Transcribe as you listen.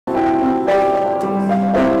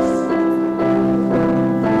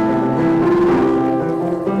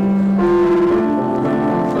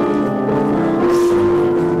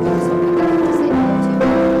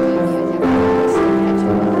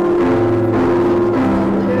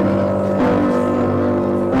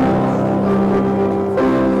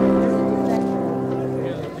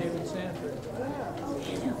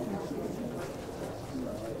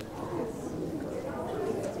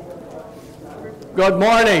Good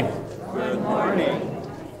morning. Good morning.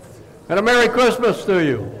 And a Merry Christmas to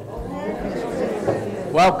you.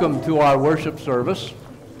 Welcome to our worship service.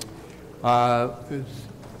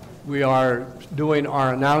 We are doing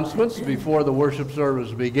our announcements before the worship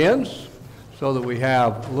service begins so that we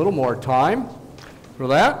have a little more time for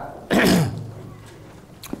that.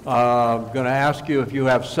 I'm going to ask you, if you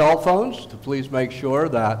have cell phones, to please make sure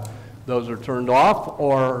that those are turned off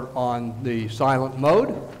or on the silent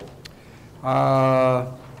mode. A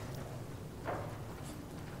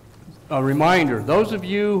reminder, those of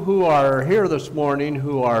you who are here this morning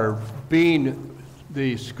who are being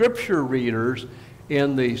the scripture readers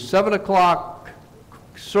in the 7 o'clock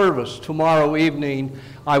service tomorrow evening,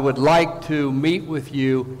 I would like to meet with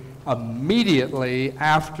you immediately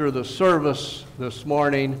after the service this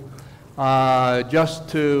morning, just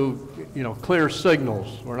to, clear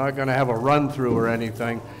signals. We're not going to have a run-through or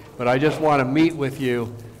anything, but I just want to meet with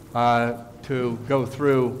you to go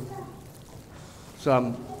through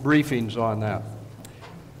some briefings on that.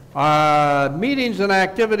 Meetings and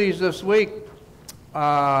activities this week.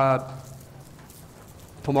 Tomorrow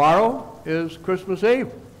is Christmas Eve,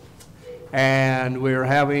 and we're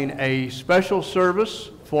having a special service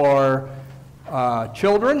for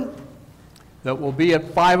children that will be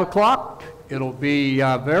at 5 o'clock. It'll be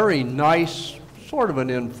a very nice, sort of an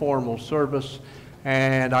informal service,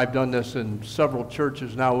 and I've done this in several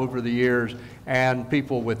churches now over the years, and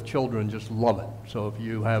people with children just love it. So if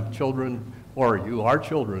you have children, or you are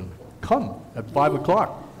children, come at 5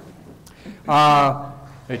 o'clock.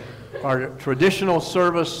 Our traditional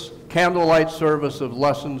service, candlelight service of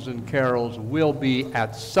lessons and carols, will be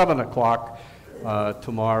at 7 o'clock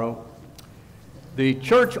tomorrow. The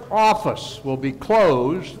church office will be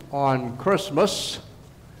closed on Christmas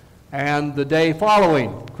and the day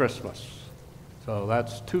following Christmas. So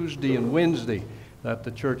that's Tuesday and Wednesday that the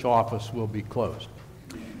church office will be closed.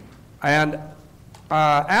 And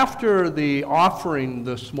after the offering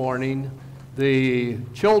this morning, the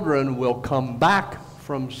children will come back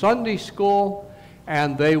from Sunday school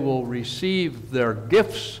and they will receive their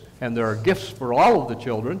gifts, and there are gifts for all of the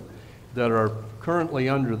children that are currently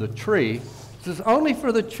under the tree. This is only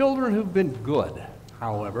for the children who've been good,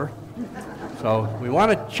 however. So we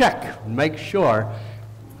want to check and make sure.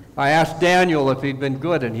 I asked Daniel if he'd been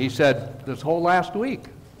good, and he said this whole last week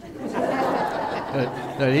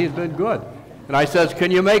that he's been good. And I says,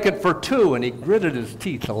 can you make it for 2? And he gritted his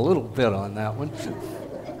teeth a little bit on that one.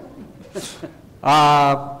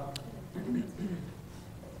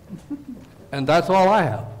 And that's all I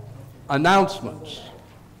have. Announcements.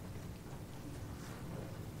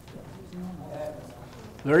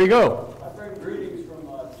 There you go. I bring greetings from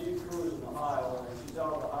Dee Cruz in Ohio, and she's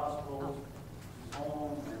out of the hospital, she's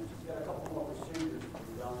home, and she's got a couple more procedures to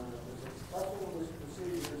be done. There's a couple of those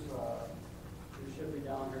procedures who should be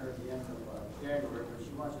down here at the end of January, but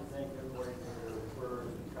she wants to thank everybody for their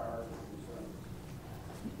prayers and cards and concerns.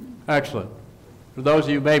 Excellent. For those of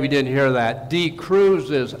you who maybe didn't hear that, Dee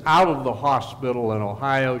Cruz is out of the hospital in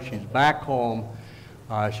Ohio. She's back home.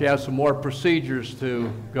 She has some more procedures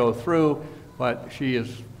to go through, but she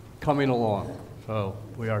is coming along. So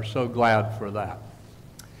we are so glad for that.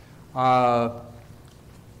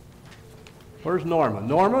 Where's Norma?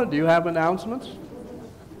 Norma, do you have announcements?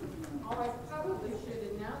 Oh, I probably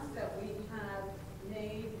should announce that we have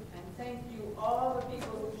made, and thank you all the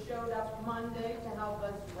people who showed up Monday to help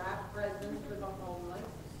us wrap presents for the homeless.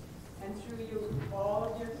 And through you, all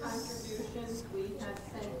of your contributions, we have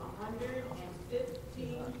sent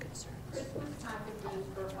 115 Christmas packages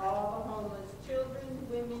for all the homeless children,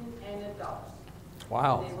 women, and adults.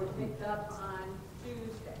 Wow. And they were picked up on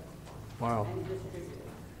Tuesday. Wow. And distributed.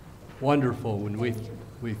 Wonderful. When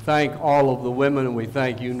we thank all of the women, and we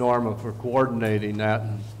thank you, Norma, for coordinating that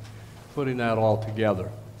and putting that all together.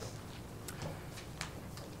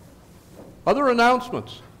 Other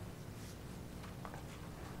announcements?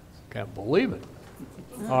 Can't believe it.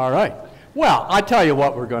 All right. Well, I tell you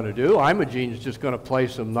what we're going to do. Imogene's just going to play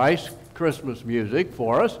some nice Christmas music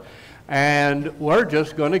for us, and we're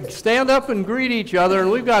just going to stand up and greet each other, and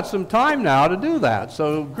we've got some time now to do that.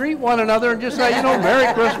 So greet one another and just say,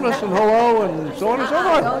 Merry Christmas and hello and so on and so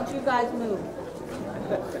forth. Don't you guys move.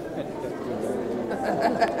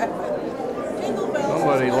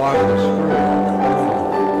 Somebody locked the screw.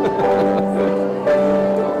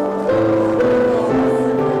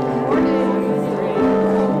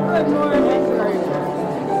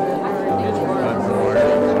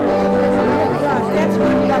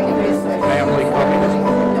 Family coming.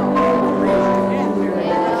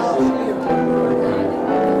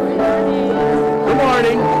 Good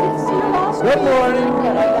morning. Good morning.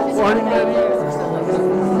 Morning, Betty.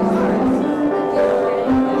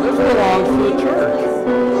 belongs to the church.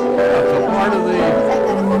 Yeah, it's a part of the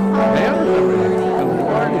band and everything. Good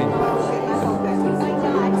morning.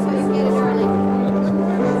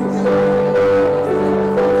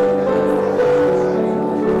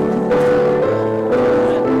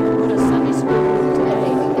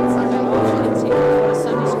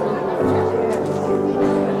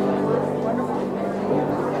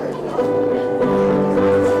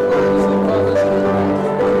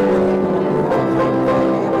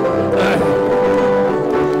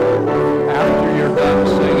 After you're done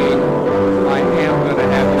singing, I am going to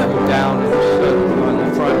have you go down and sit on the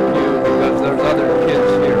front pew because there's other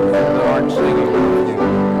kids here that aren't singing with you.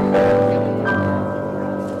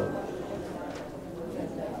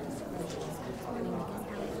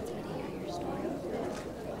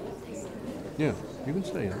 Yeah, you can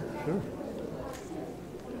stay there, sure.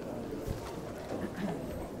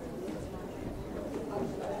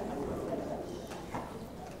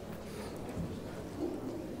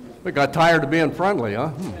 We got tired of being friendly,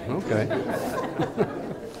 huh? Okay.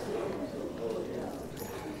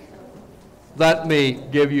 Let me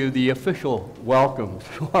give you the official welcome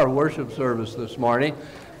to our worship service this morning,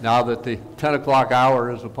 now that the 10 o'clock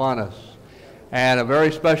hour is upon us. And a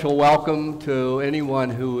very special welcome to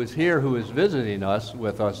anyone who is here, who is visiting us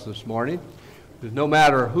with us this morning. Because no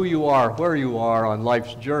matter who you are, where you are on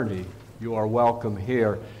life's journey, you are welcome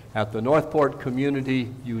here at the Northport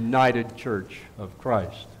Community United Church of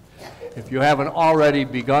Christ. If you haven't already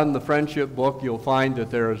begun the friendship book, you'll find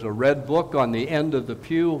that there is a red book on the end of the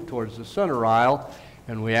pew towards the center aisle,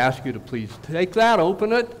 and we ask you to please take that,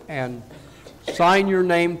 open it, and sign your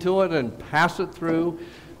name to it and pass it through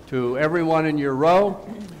to everyone in your row.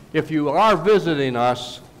 If you are visiting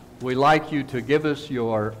us, we'd like you to give us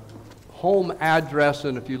your home address,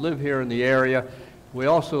 and if you live here in the area, we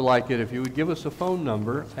also like it if you would give us a phone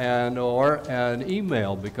number and or an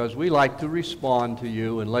email, because we like to respond to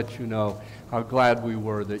you and let you know how glad we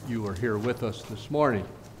were that you were here with us this morning.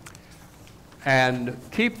 And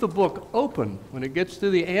keep the book open when it gets to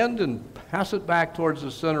the end and pass it back towards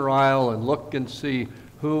the center aisle and look and see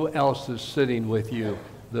who else is sitting with you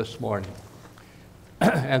this morning.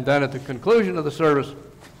 And then at the conclusion of the service,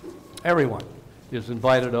 everyone is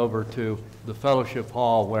invited over to the fellowship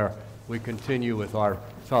hall where we continue with our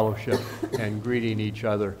fellowship and greeting each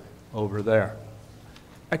other over there.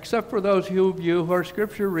 Except for those of you who are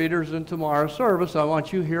scripture readers in tomorrow's service, I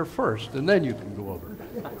want you here first, and then you can go over.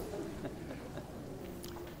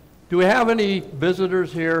 Do we have any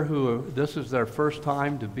visitors here who this is their first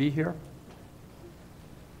time to be here?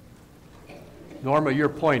 Norma, you're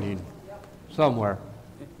pointing somewhere.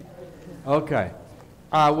 Okay.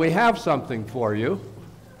 We have something for you.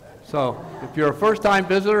 So if you're a first-time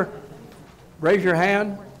visitor, raise your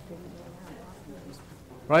hand.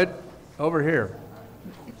 Right over here.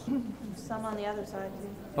 Some on the other side, too.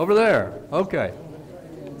 Over there. Okay.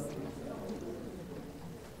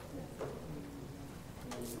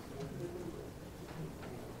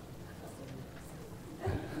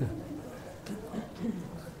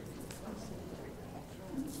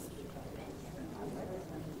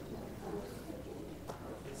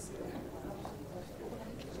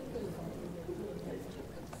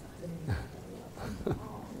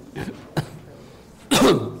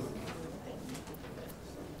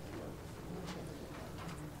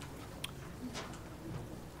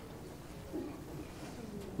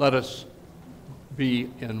 Let us be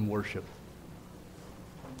in worship.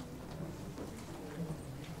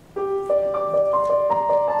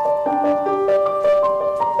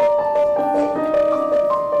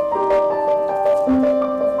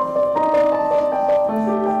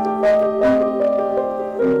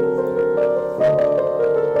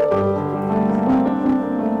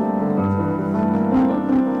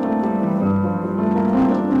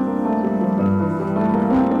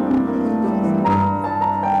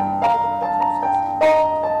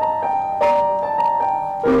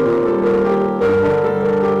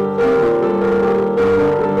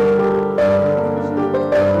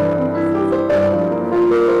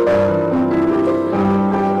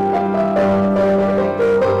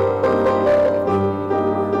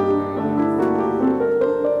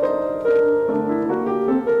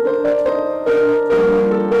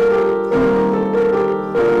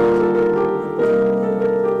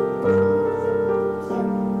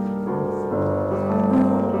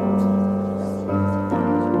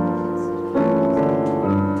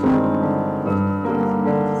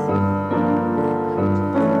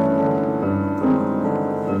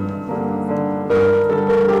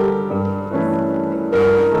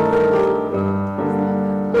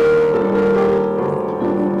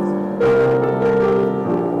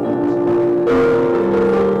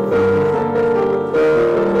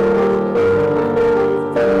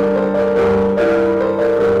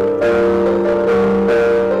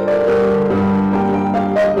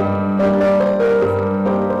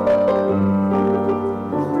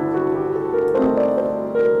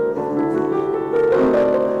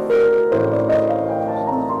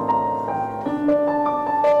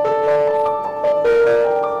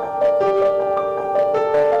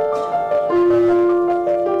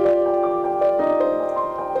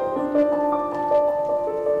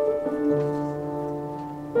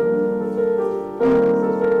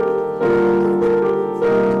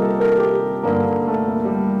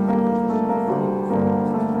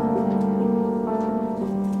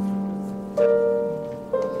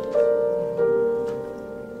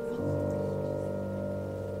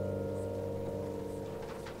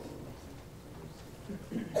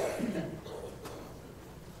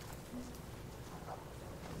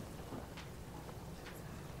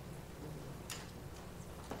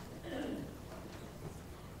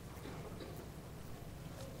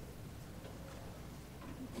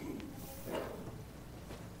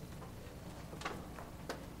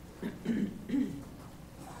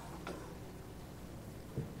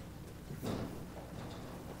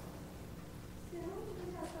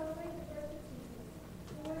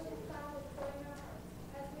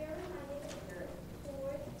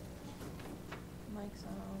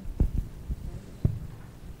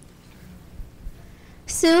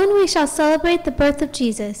 Soon we shall celebrate the birth of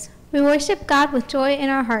Jesus. We worship God with joy in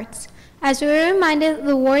our hearts, as we are reminded of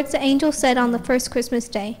the words the angel said on the first Christmas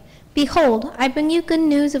day. Behold, I bring you good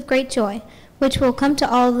news of great joy, which will come to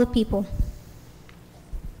all of the people.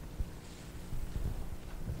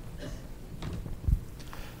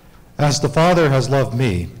 As the Father has loved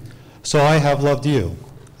me, so I have loved you.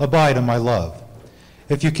 Abide in my love.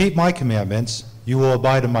 If you keep my commandments, you will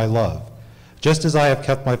abide in my love, just as I have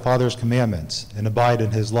kept my Father's commandments and abide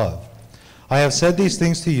in his love. I have said these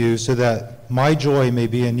things to you so that my joy may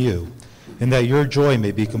be in you, and that your joy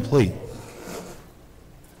may be complete.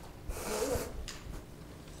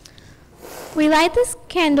 We light this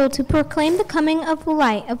candle to proclaim the coming of the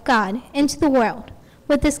light of God into the world.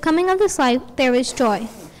 With this coming of this light, there is joy.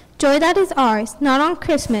 Joy that is ours, not on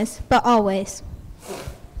Christmas, but always.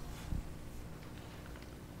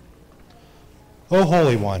 O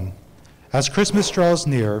Holy One, as Christmas draws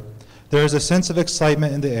near, there is a sense of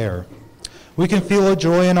excitement in the air. We can feel a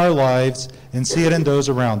joy in our lives and see it in those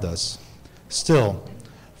around us. Still,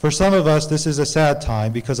 for some of us, this is a sad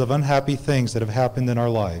time because of unhappy things that have happened in our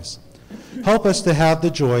lives. Help us to have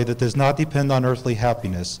the joy that does not depend on earthly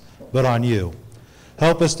happiness, but on you.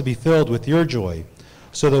 Help us to be filled with your joy,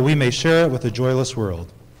 so that we may share it with a joyless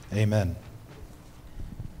world. Amen.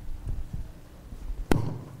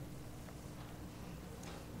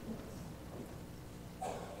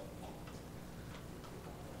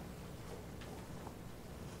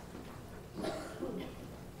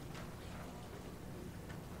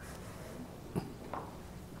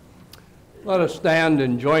 Let us stand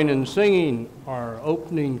and join in singing our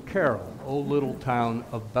opening carol, O Little Town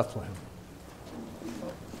of Bethlehem.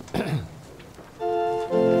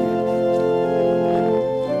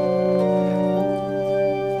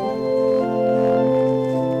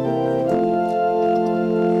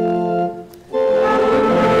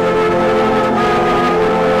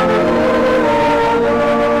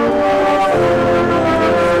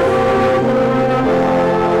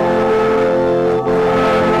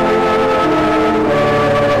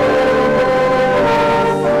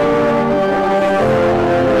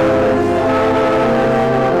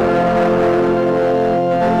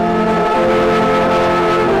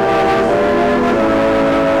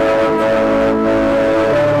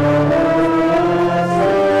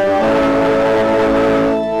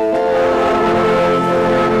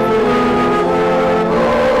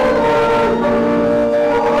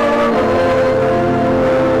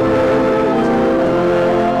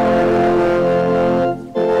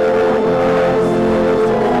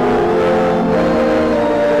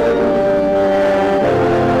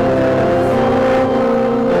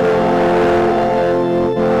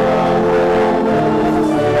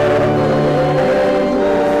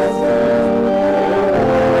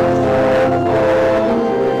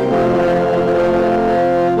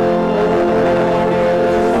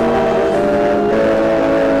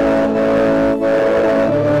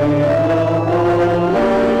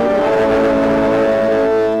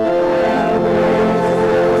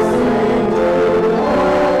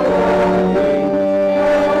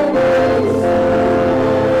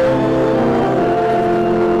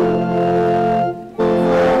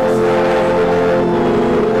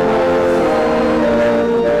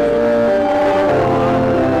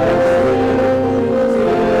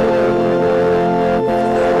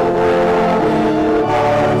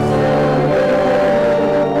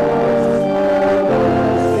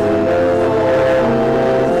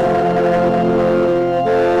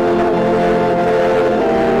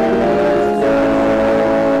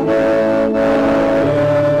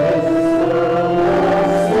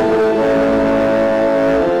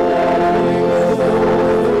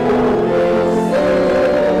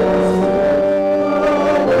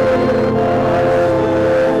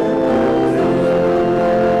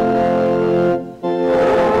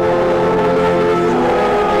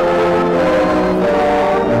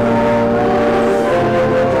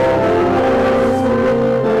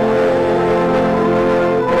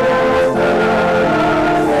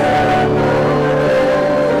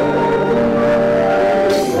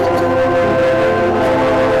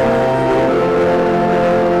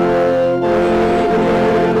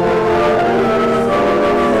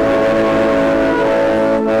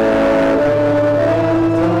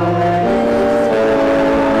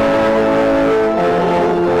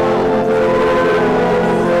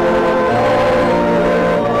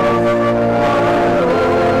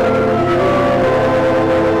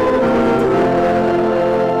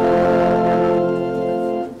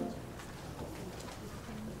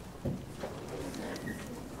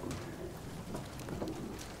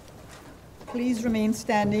 Please remain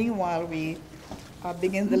standing while we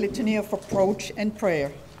begin the litany of approach and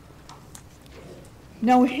prayer.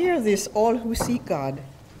 Now hear this, all who seek God.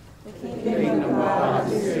 The kingdom of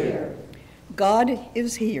God is here. God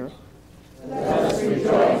is here. Let us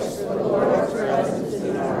rejoice, for the Lord's presence is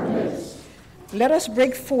in our midst. Let us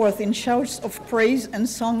break forth in shouts of praise and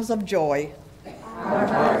songs of joy. Our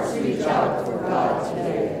hearts reach out for God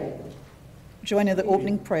today. Join in the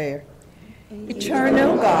opening prayer.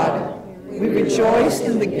 Eternal God, we rejoice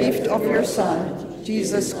in the gift of your Son,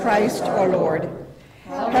 Jesus Christ our Lord.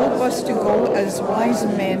 Help us to go as wise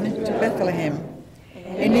men to Bethlehem.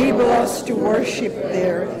 Enable us to worship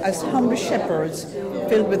there as humble shepherds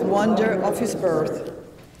filled with wonder of his birth.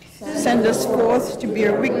 Send us forth to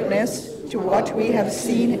bear witness to what we have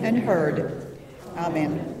seen and heard.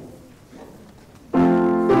 Amen.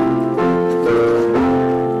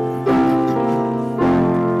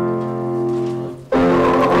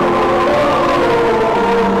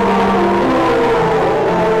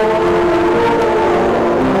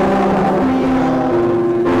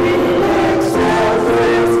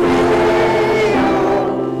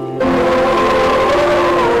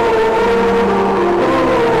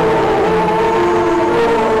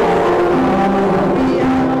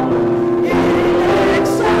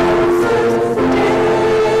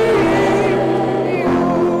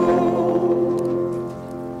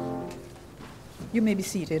 Be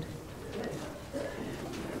seated.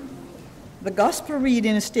 The gospel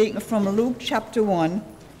reading is taken from Luke chapter 1,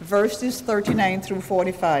 verses 39 through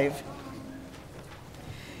 45.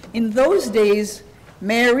 In those days,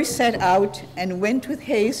 Mary set out and went with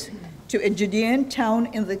haste to a Judean town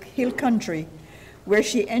in the hill country, where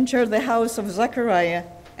she entered the house of Zechariah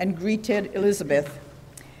and greeted Elizabeth.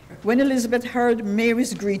 When Elizabeth heard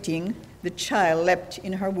Mary's greeting, the child leapt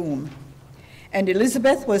in her womb. And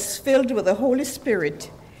Elizabeth was filled with the Holy Spirit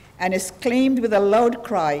and exclaimed with a loud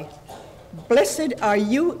cry, "Blessed are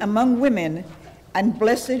you among women, and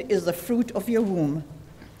blessed is the fruit of your womb.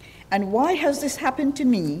 And why has this happened to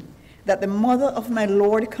me, that the mother of my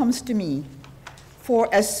Lord comes to me? For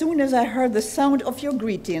as soon as I heard the sound of your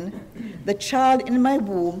greeting, the child in my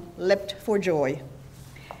womb leapt for joy.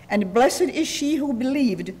 And blessed is she who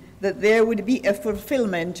believed that there would be a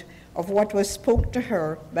fulfillment of what was spoken to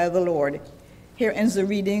her by the Lord." Here ends the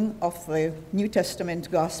reading of the New Testament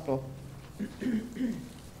Gospel.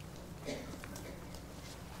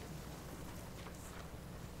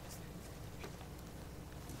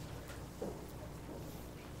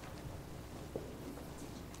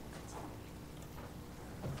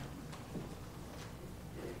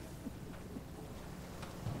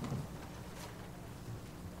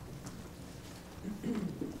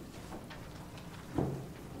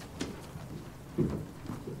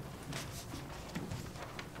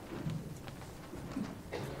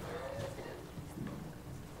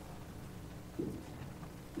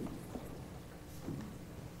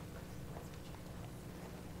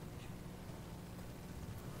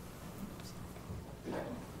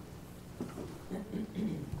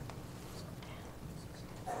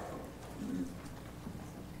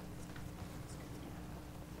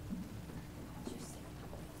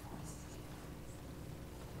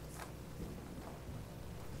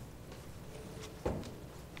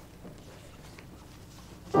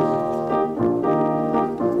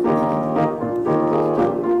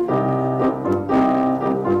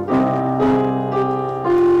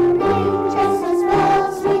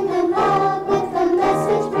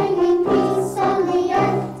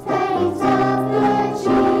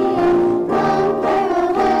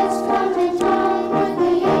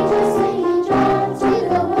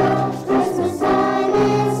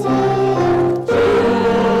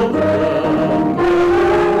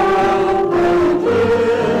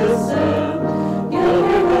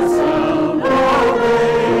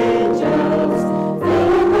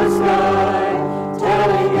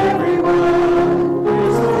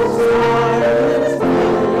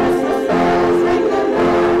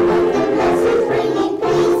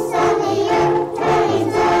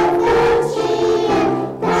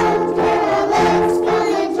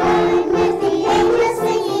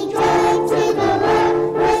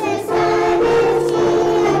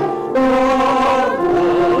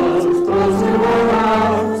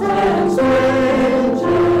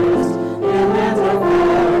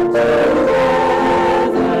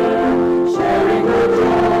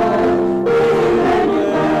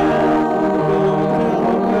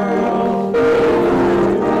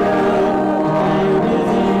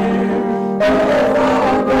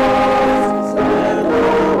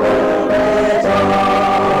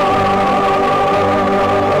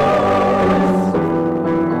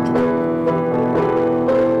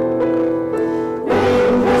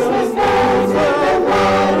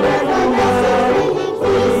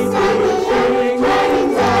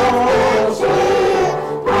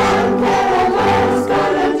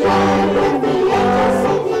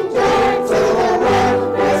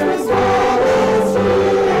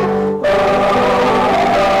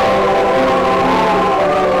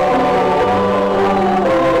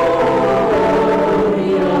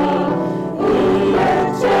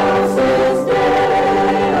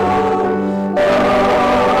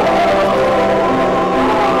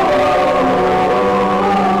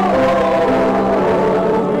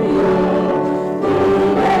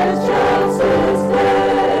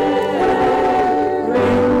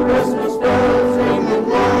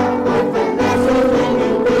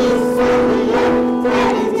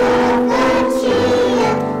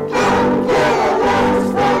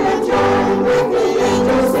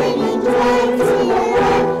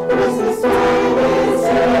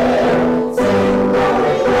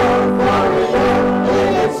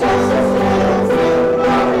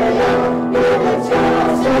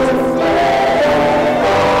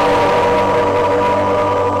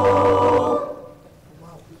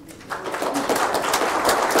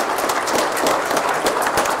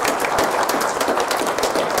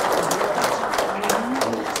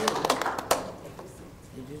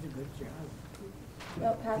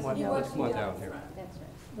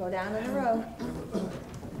 Go down in a row.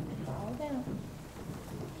 All down.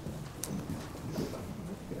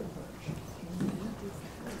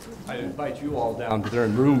 I invite you all down, but they're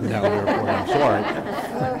in room down there for you. I'm sorry.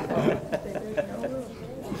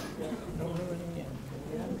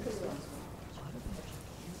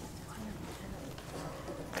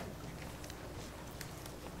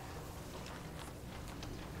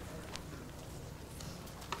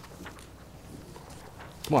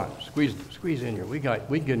 Come on, squeeze in here. We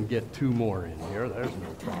can get two more in here. There's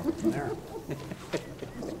no problem there.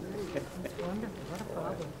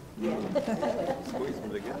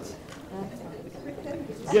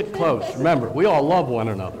 Get close. Remember, we all love one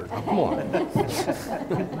another. Now, come on.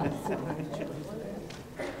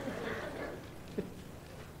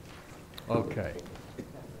 Okay.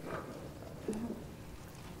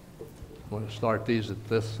 I'm going to start these at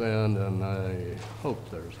this end, and I hope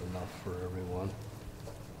there's enough for everyone.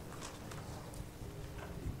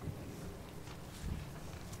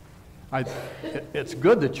 It's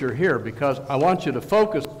good that you're here because I want you to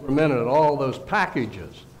focus for a minute at all those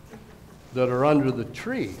packages that are under the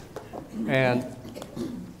tree. And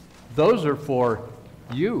those are for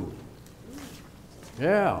you.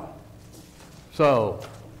 Yeah. So,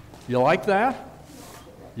 you like that?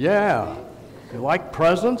 Yeah. You like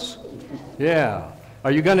presents? Yeah.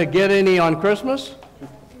 Are you going to get any on Christmas?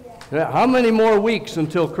 Yeah. How many more weeks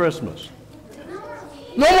until Christmas?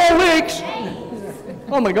 No more weeks?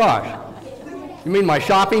 Oh my gosh. You mean my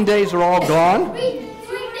shopping days are all gone? 3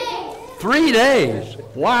 days. 3 days.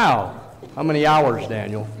 Wow. How many hours,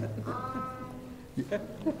 Daniel?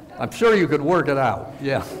 I'm sure you could work it out.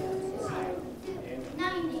 Yeah.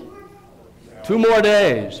 90. 2 more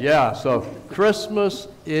days. Yeah. So Christmas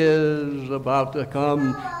is about to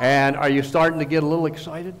come. And are you starting to get a little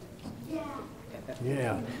excited?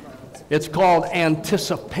 Yeah. It's called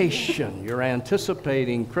anticipation. You're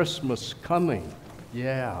anticipating Christmas coming.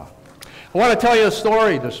 Yeah. I want to tell you a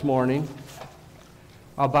story this morning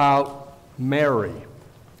about Mary,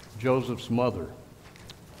 Joseph's mother,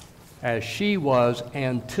 as she was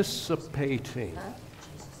anticipating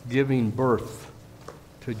giving birth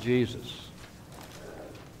to Jesus.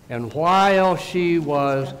 And while she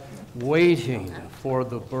was waiting for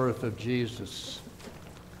the birth of Jesus,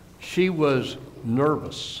 she was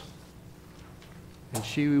nervous and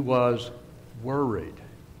she was worried,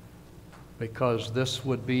 because this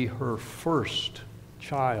would be her first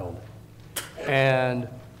child. And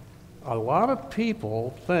a lot of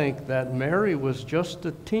people think that Mary was just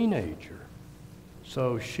a teenager,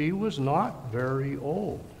 so she was not very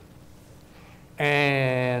old.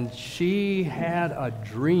 And she had a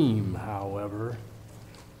dream, however,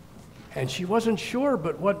 and she wasn't sure,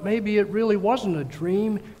 but what maybe it really wasn't a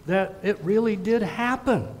dream, that it really did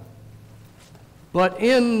happen. But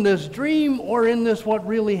in this dream, or in this what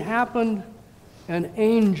really happened, an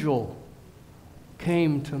angel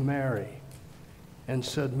came to Mary and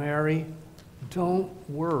said, Mary, don't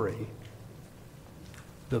worry.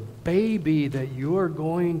 The baby that you're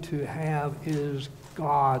going to have is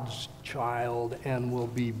God's child and will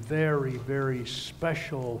be very, very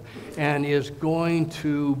special and is going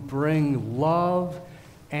to bring love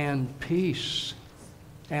and peace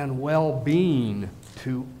and well-being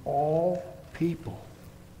to all people.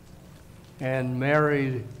 And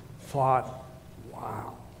Mary thought,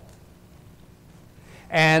 wow.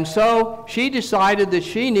 And so she decided that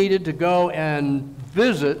she needed to go and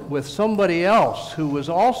visit with somebody else who was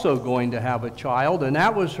also going to have a child, and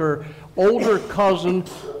that was her older cousin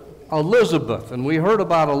Elizabeth. And we heard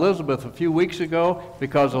about Elizabeth a few weeks ago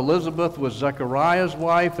because Elizabeth was Zechariah's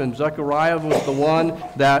wife, and Zechariah was the one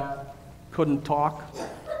that couldn't talk.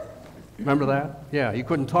 Remember that? Yeah, he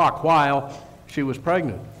couldn't talk while she was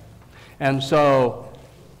pregnant. And so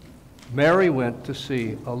Mary went to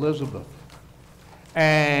see Elizabeth.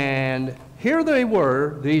 And here they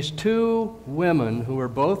were, these 2 women who were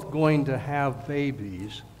both going to have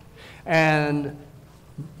babies. And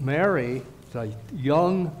Mary, a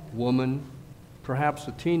young woman, perhaps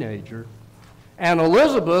a teenager, and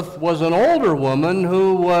Elizabeth was an older woman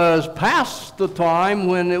who was past the time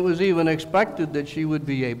when it was even expected that she would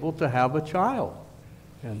be able to have a child.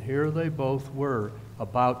 And here they both were,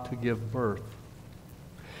 about to give birth.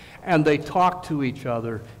 And they talked to each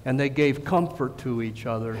other, and they gave comfort to each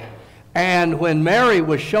other. And when Mary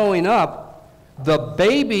was showing up, the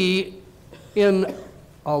baby in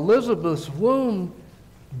Elizabeth's womb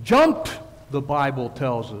jumped, the Bible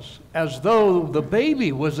tells us, as though the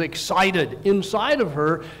baby was excited inside of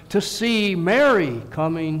her to see Mary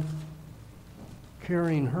coming,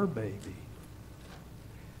 carrying her baby.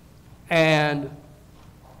 And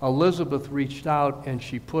Elizabeth reached out and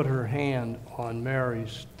she put her hand on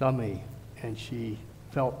Mary's tummy, and she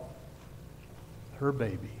felt her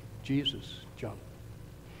baby, Jesus, jump.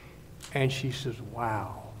 And she says,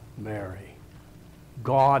 wow, Mary,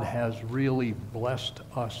 God has really blessed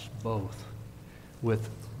us both with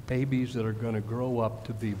babies that are going to grow up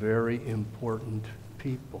to be very important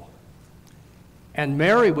people. And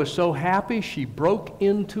Mary was so happy she broke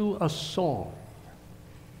into a song.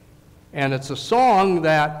 And it's a song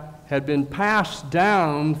that had been passed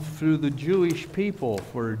down through the Jewish people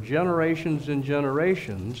for generations and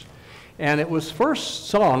generations. And it was first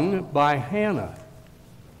sung by Hannah,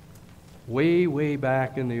 way, way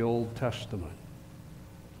back in the Old Testament.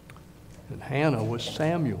 And Hannah was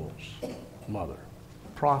Samuel's mother,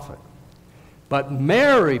 prophet. But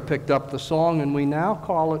Mary picked up the song, and we now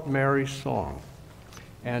call it Mary's song.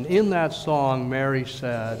 And in that song, Mary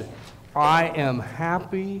said, I am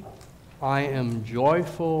happy, I am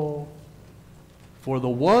joyful, for the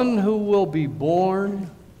one who will be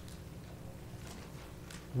born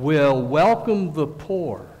will welcome the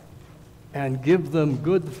poor and give them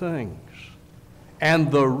good things,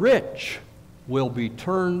 and the rich will be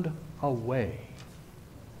turned away.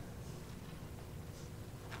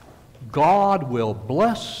 God will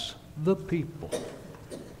bless the people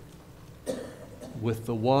with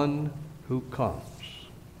the one who comes.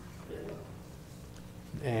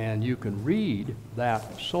 And you can read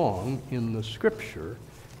that song in the scripture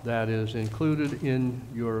that is included in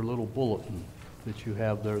your little bulletin that you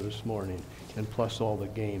have there this morning, and plus all the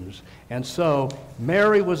games. And so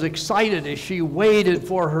Mary was excited as she waited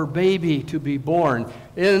for her baby to be born,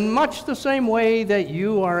 in much the same way that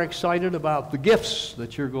you are excited about the gifts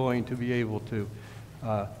that you're going to be able to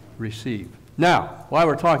receive. Now, while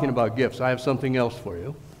we're talking about gifts, I have something else for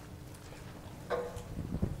you.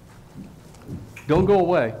 Don't go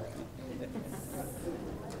away.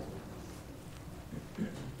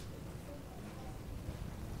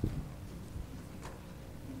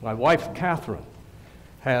 My wife, Catherine,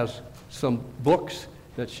 has some books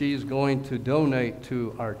that she's going to donate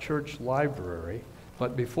to our church library.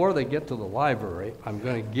 But before they get to the library, I'm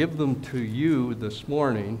going to give them to you this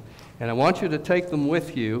morning. And I want you to take them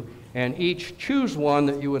with you and each choose one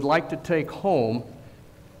that you would like to take home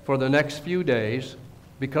for the next few days,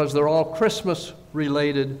 because they're all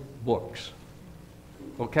Christmas-related books.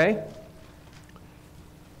 Okay?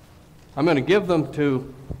 I'm going to give them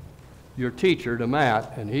to your teacher, to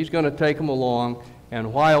Matt, and he's going to take them along,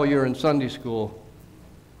 and while you're in Sunday school,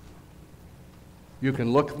 you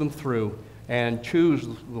can look them through and choose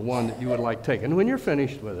the one that you would like to take. And when you're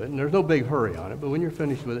finished with it, and there's no big hurry on it, but when you're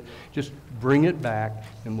finished with it, just bring it back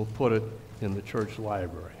and we'll put it in the church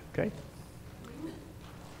library, okay?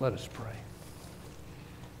 Let us pray.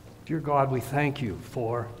 Dear God, we thank you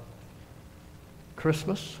for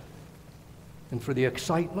Christmas and for the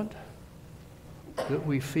excitement that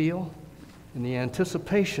we feel in the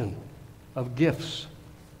anticipation of gifts.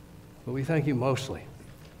 But we thank you mostly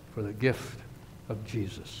for the gift of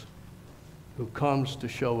Jesus, who comes to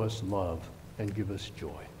show us love and give us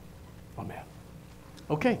joy. Amen.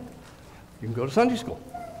 Okay, you can go to Sunday school.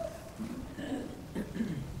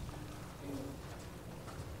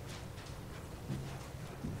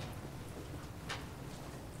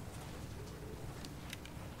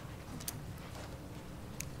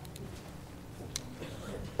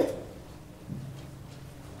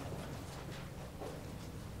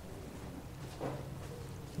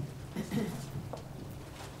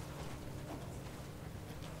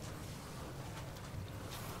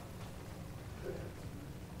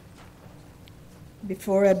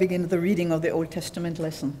 Before I begin the reading of the Old Testament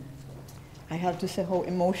lesson, I have to say how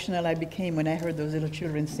emotional I became when I heard those little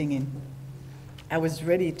children singing. I was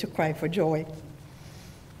ready to cry for joy.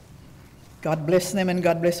 God bless them, and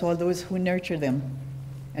God bless all those who nurture them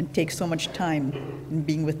and take so much time in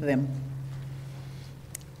being with them.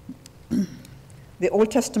 The Old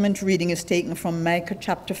Testament reading is taken from Micah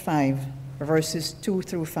chapter 5, verses 2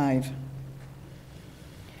 through 5.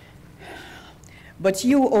 But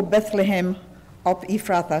you, O Bethlehem of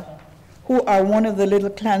Ephrathah, who are one of the little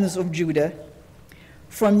clans of Judah,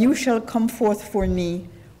 from you shall come forth for me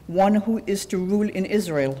one who is to rule in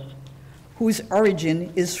Israel, whose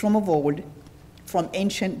origin is from of old, from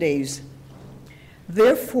ancient days.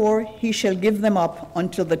 Therefore he shall give them up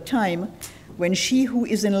until the time when she who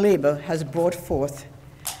is in labor has brought forth.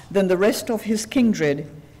 Then the rest of his kindred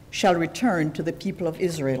shall return to the people of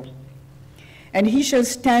Israel. And he shall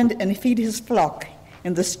stand and feed his flock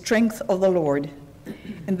in the strength of the Lord,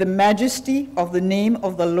 in the majesty of the name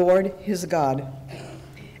of the Lord his God.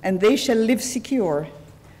 And they shall live secure,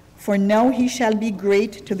 for now he shall be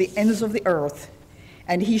great to the ends of the earth,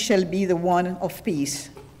 and he shall be the one of peace.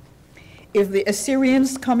 If the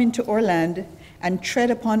Assyrians come into our land and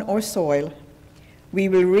tread upon our soil, we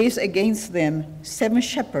will raise against them 7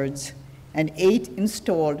 shepherds and 8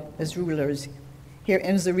 installed as rulers. Here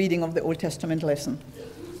ends the reading of the Old Testament lesson.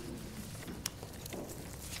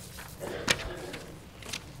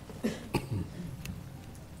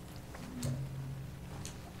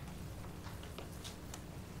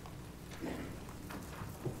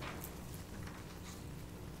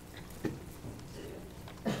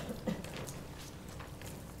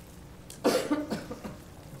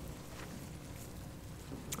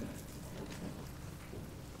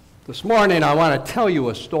 This morning, I want to tell you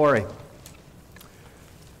a story.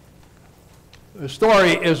 The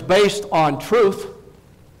story is based on truth,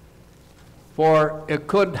 for it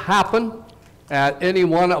could happen at any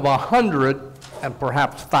one of 100 and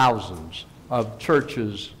perhaps thousands of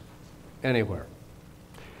churches anywhere.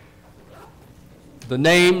 The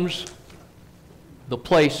names, the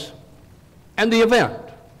place, and the event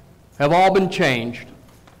have all been changed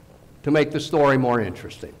to make the story more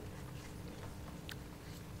interesting.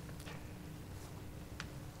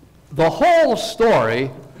 The whole story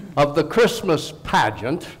of the Christmas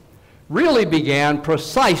pageant really began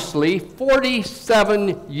precisely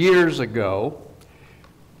 47 years ago.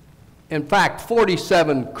 In fact,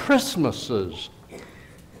 47 Christmases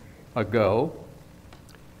ago,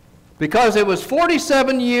 because it was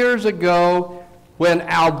 47 years ago when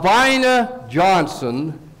Alvina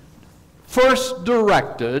Johnson first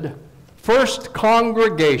directed First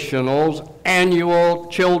Congregational's annual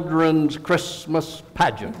children's Christmas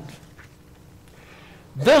pageant.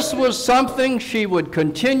 This was something she would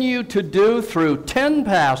continue to do through 10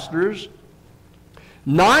 pastors,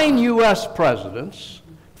 9 U.S. presidents,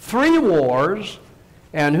 3 wars,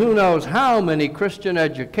 and who knows how many Christian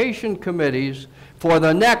education committees for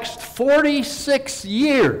the next 46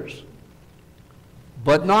 years.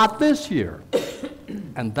 But not this year.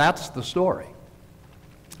 And that's the story.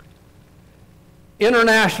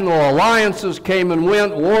 International alliances came and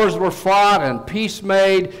went, wars were fought and peace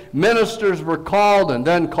made, ministers were called and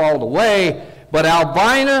then called away, but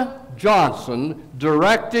Alvina Johnson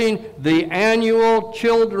directing the annual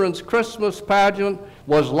children's Christmas pageant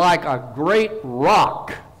was like a great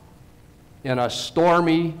rock in a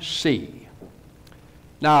stormy sea.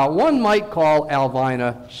 Now, one might call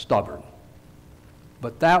Alvina stubborn,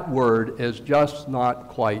 but that word is just not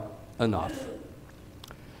quite enough.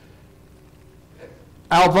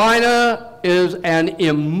 Alvina is an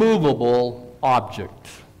immovable object.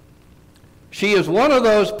 She is one of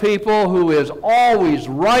those people who is always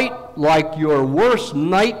right, like your worst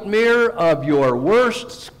nightmare of your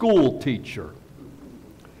worst school teacher.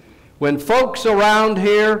 When folks around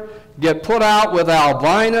here get put out with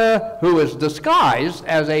Alvina, who is disguised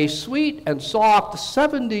as a sweet and soft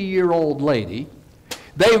 70-year-old lady,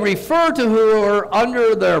 they refer to her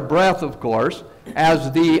under their breath, of course,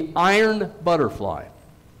 as the iron butterfly.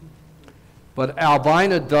 But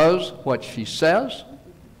Alvina does what she says,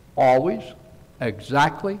 always,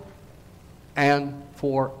 exactly, and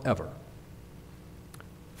forever.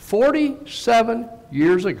 47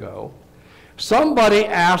 years ago, somebody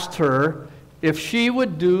asked her if she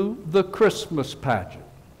would do the Christmas pageant,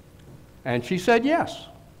 and she said yes.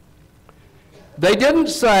 They didn't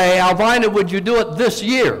say, Alvina, would you do it this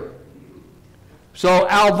year? So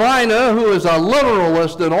Alvina, who is a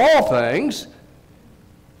literalist in all things,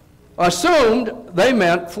 assumed they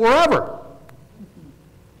meant forever.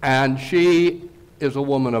 And she is a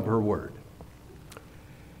woman of her word.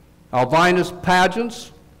 Alvina's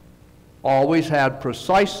pageants always had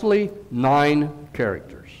precisely 9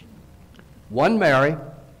 characters. 1 Mary,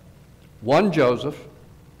 1 Joseph,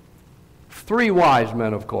 3 wise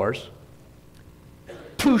men, of course,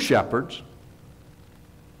 2 shepherds,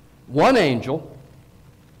 1 angel,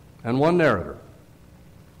 and 1 narrator.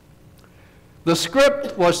 The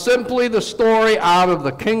script was simply the story out of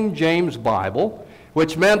the King James Bible,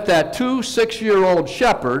 which meant that 2 6-year-old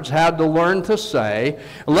shepherds had to learn to say,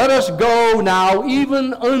 "Let us go now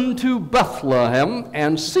even unto Bethlehem,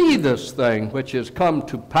 and see this thing which is come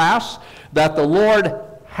to pass, that the Lord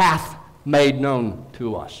hath made known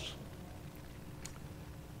to us."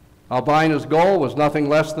 Alvina's goal was nothing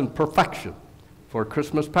less than perfection for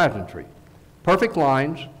Christmas pageantry. Perfect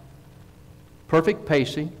lines, perfect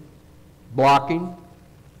pacing, blocking,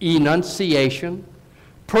 enunciation,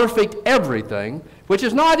 perfect everything, which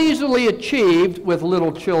is not easily achieved with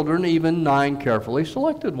little children, even 9 carefully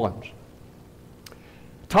selected ones.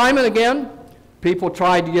 Time and again, people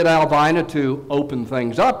tried to get Alvina to open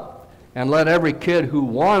things up and let every kid who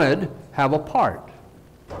wanted have a part.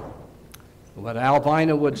 But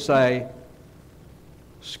Alvina would say,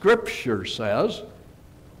 Scripture says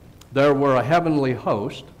there were a heavenly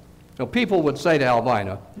host. Now, people would say to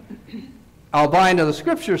Albina, Albina, the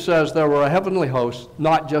Scripture says there were a heavenly host,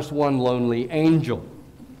 not just one lonely angel.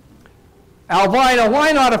 Albina,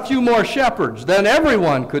 why not a few more shepherds? Then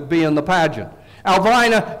everyone could be in the pageant.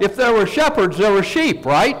 Albina, if there were shepherds, there were sheep,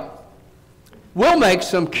 right? We'll make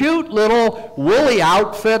some cute little woolly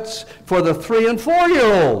outfits for the 3- and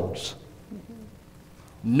 4-year-olds.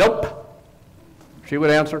 Nope, she would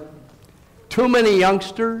answer. Too many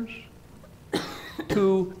youngsters,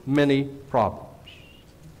 too many problems.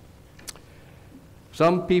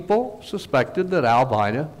 Some people suspected that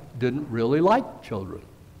Albina didn't really like children.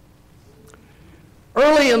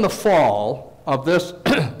 Early in the fall of this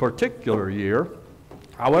particular year,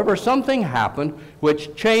 however, something happened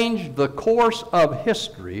which changed the course of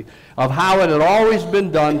history of how it had always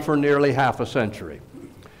been done for nearly half a century.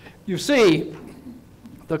 You see,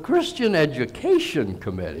 the Christian Education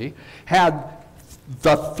Committee had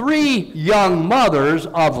the 3 young mothers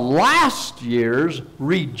of last year's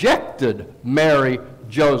rejected Mary,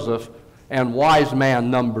 Joseph, and wise man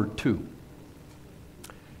number 2.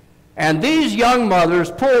 And these young mothers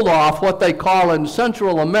pulled off what they call in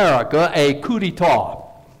Central America a coup d'etat.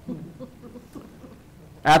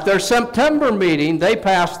 At their September meeting, they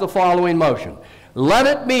passed the following motion. Let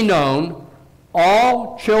it be known,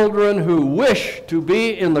 all children who wish to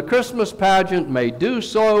be in the Christmas pageant may do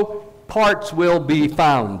so. Parts will be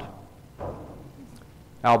found.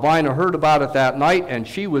 Albina heard about it that night, and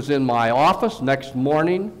she was in my office next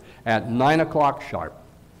morning at 9 o'clock sharp.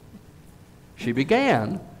 She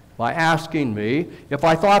began by asking me if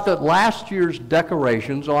I thought that last year's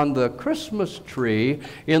decorations on the Christmas tree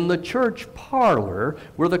in the church parlor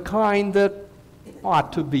were the kind that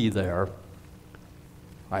ought to be there.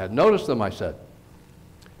 I had noticed them, I said.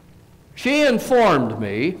 She informed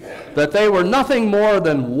me that they were nothing more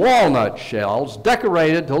than walnut shells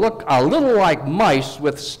decorated to look a little like mice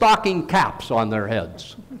with stocking caps on their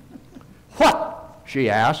heads. What, she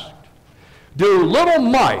asked, do little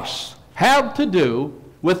mice have to do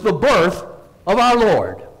with the birth of our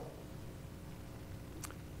Lord?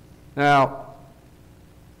 Now,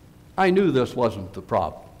 I knew this wasn't the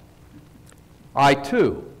problem. I,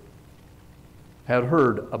 too, had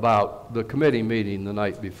heard about the committee meeting the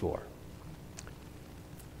night before.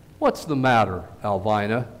 What's the matter,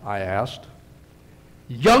 Albina? I asked.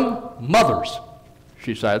 Young mothers,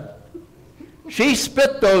 she said. She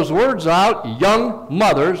spit those words out, young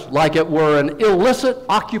mothers, like it were an illicit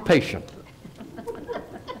occupation.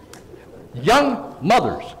 Young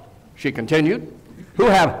mothers, she continued, who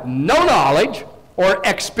have no knowledge or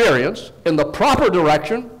experience in the proper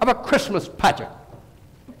direction of a Christmas pageant.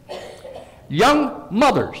 Young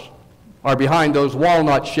mothers are behind those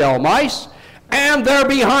walnut shell mice, and they're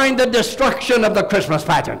behind the destruction of the Christmas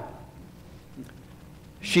pageant.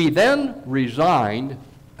 She then resigned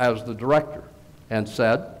as the director and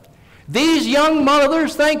said, these young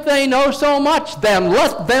mothers think they know so much, then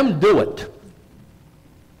let them do it.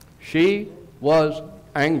 She was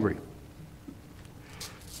angry.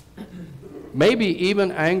 Maybe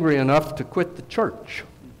even angry enough to quit the church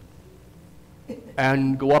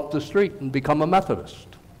and go up the street and become a Methodist.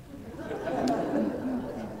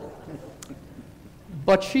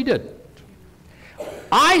 But she didn't.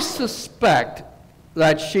 I suspect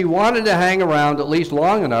that she wanted to hang around at least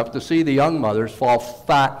long enough to see the young mothers fall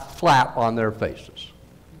flat on their faces.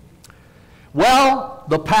 Well,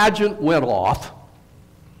 the pageant went off,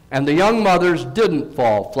 and the young mothers didn't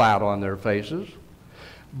fall flat on their faces,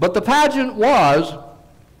 but the pageant was,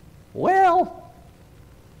 well,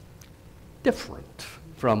 different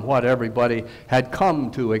from what everybody had come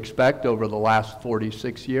to expect over the last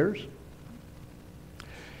 46 years.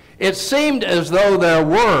 It seemed as though there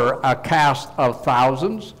were a cast of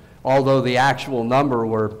thousands, although the actual number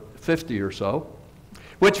were 50 or so,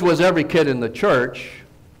 which was every kid in the church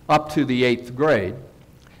up to the 8th grade.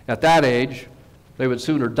 At that age, they would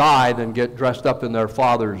sooner die than get dressed up in their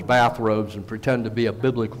father's bathrobes and pretend to be a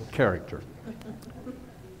biblical character.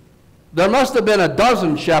 There must have been a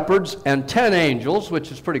dozen shepherds and 10 angels,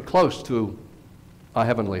 which is pretty close to a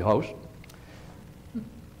heavenly host.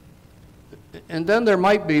 And then there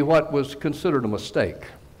might be what was considered a mistake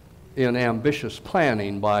in ambitious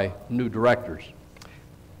planning by new directors.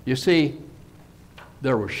 You see,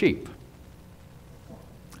 there were sheep.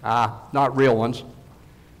 Not real ones,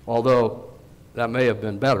 although that may have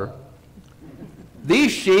been better.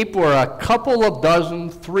 These sheep were a couple of dozen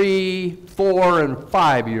 3-, 4-, and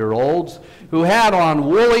 5-year-olds who had on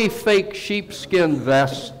woolly fake sheepskin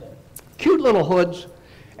vests, cute little hoods,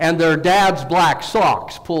 and their dad's black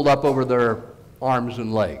socks pulled up over their arms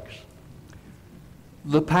and legs.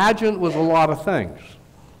 The pageant was a lot of things,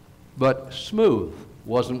 but smooth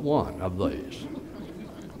wasn't one of these.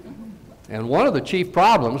 And one of the chief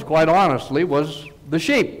problems, quite honestly, was the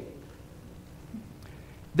sheep.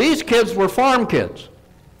 These kids were farm kids,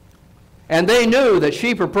 and they knew that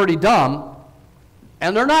sheep are pretty dumb,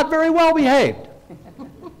 and they're not very well behaved.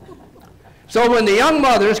 So when the young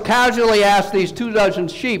mothers casually asked these 24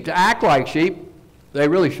 sheep to act like sheep, they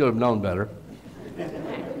really should have known better.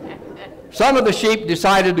 Some of the sheep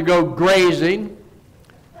decided to go grazing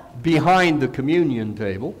behind the communion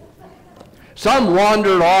table. Some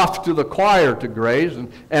wandered off to the choir to graze,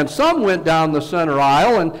 and some went down the center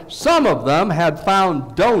aisle, and some of them had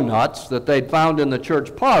found donuts that they'd found in the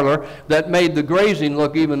church parlor that made the grazing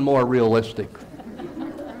look even more realistic.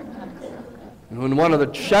 And when one of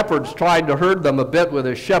the shepherds tried to herd them a bit with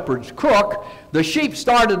his shepherd's crook, the sheep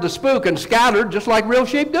started to spook and scattered just like real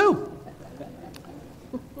sheep do.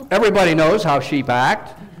 Everybody knows how sheep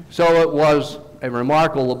act, so it was a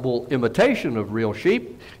remarkable imitation of real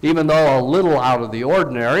sheep, even though a little out of the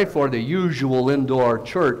ordinary for the usual indoor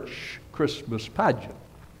church Christmas pageant.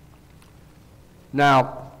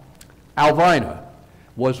 Now, Alvina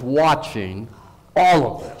was watching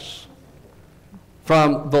all of this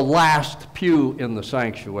from the last pew in the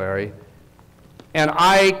sanctuary, and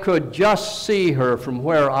I could just see her from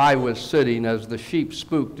where I was sitting as the sheep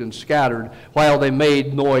spooked and scattered while they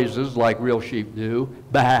made noises like real sheep do.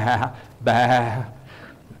 Bah, bah.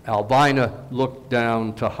 Alvina looked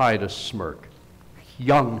down to hide a smirk.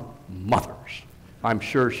 Young mothers, I'm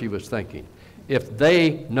sure she was thinking, if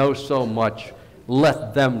they know so much,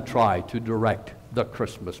 let them try to direct the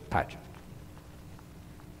Christmas pageant.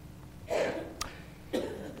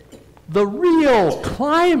 The real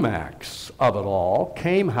climax of it all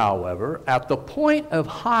came, however, at the point of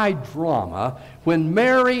high drama when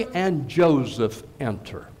Mary and Joseph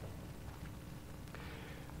enter.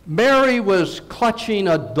 Mary was clutching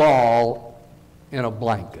a doll in a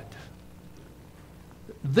blanket.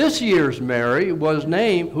 This year's Mary, whose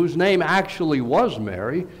name actually was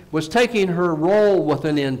Mary, was taking her role with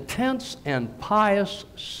an intense and pious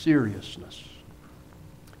seriousness.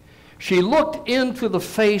 She looked into the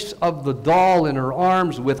face of the doll in her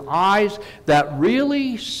arms with eyes that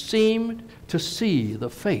really seemed to see the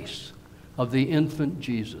face of the infant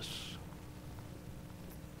Jesus.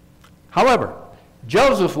 However,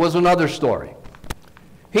 Joseph was another story.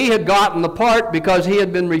 He had gotten the part because he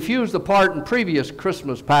had been refused the part in previous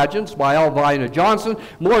Christmas pageants by Alvina Johnson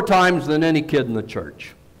more times than any kid in the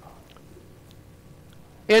church.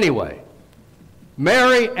 Anyway,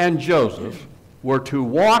 Mary and Joseph were to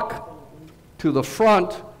walk to the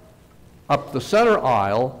front up the center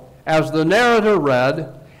aisle as the narrator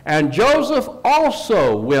read, and Joseph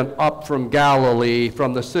also went up from Galilee,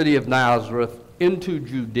 from the city of Nazareth, into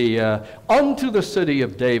Judea, unto the city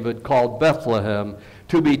of David called Bethlehem,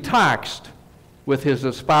 to be taxed with his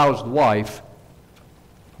espoused wife,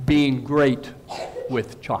 being great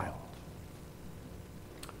with child.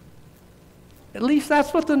 At least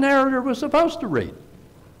that's what the narrator was supposed to read.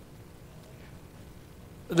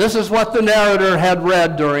 This is what the narrator had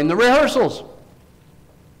read during the rehearsals.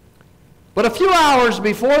 But a few hours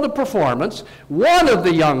before the performance, one of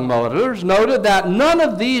the young mothers noted that none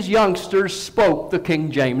of these youngsters spoke the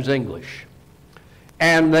King James English,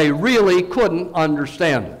 and they really couldn't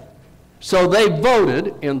understand it. So they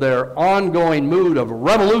voted, in their ongoing mood of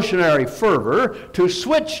revolutionary fervor, to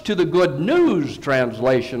switch to the Good News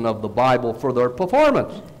translation of the Bible for their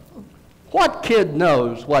performance. What kid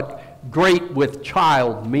knows what great with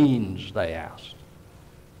child means, they asked.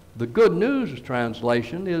 The Good News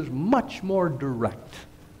translation is much more direct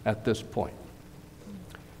at this point.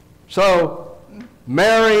 So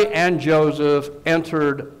Mary and Joseph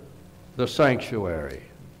entered the sanctuary.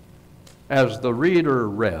 As the reader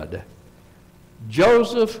read,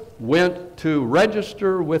 Joseph went to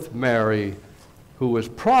register with Mary, who was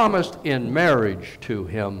promised in marriage to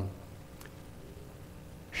him.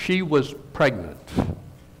 She was pregnant.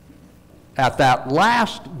 At that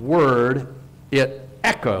last word, it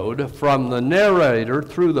echoed from the narrator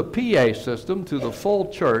through the PA system to the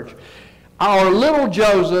full church. Our little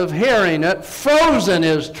Joseph, hearing it, froze in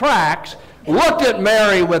his tracks, looked at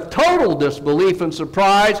Mary with total disbelief and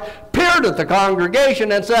surprise, peered at the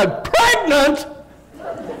congregation and said, "Pregnant?"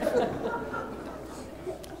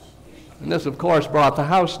 And this, of course, brought the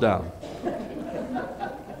house down.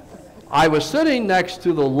 I was sitting next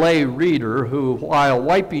to the lay reader who, while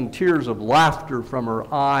wiping tears of laughter from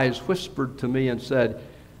her eyes, whispered to me and said,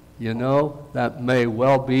 "You know, that may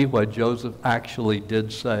well be what Joseph actually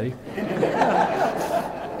did say."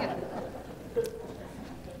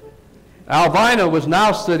 Alvina was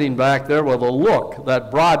now sitting back there with a look that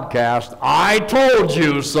broadcast, "I told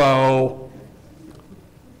you so."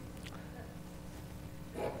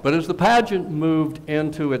 But as the pageant moved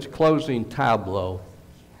into its closing tableau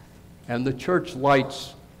and the church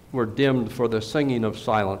lights were dimmed for the singing of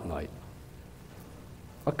Silent Night,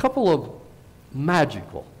 a couple of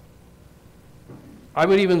magical, I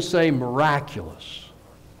would even say miraculous,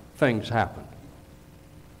 things happened.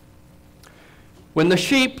 When the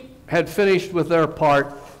sheep had finished with their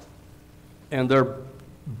part and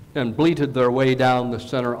bleated their way down the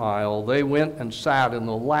center aisle, they went and sat in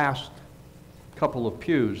the last couple of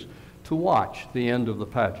pews to watch the end of the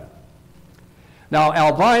pageant. Now,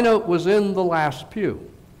 Alvina was in the last pew,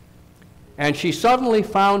 and she suddenly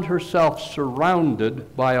found herself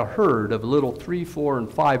surrounded by a herd of little 3, 4, and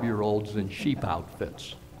 5-year-olds in sheep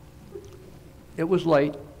outfits. It was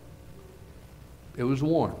late, it was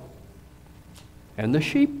warm, and the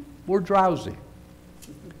sheep were drowsy.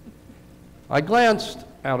 I glanced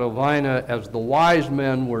at Alvina as the wise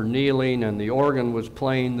men were kneeling and the organ was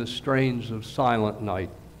playing the strains of Silent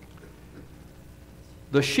Night.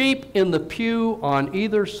 The sheep in the pew on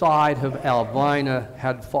either side of Alvina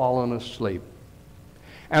had fallen asleep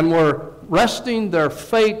and were resting their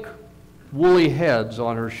fake woolly heads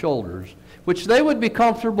on her shoulders, which they would be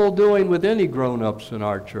comfortable doing with any grown-ups in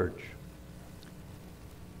our church.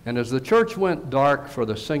 And as the church went dark for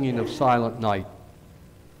the singing of Silent Night,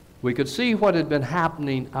 we could see what had been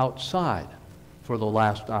happening outside for the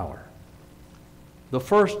last hour. The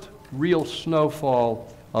first real snowfall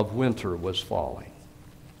of winter was falling.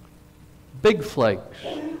 Big flakes,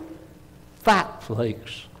 fat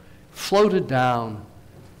flakes, floated down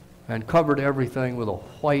and covered everything with a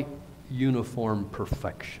white, uniform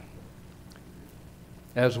perfection.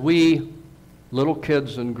 As we, little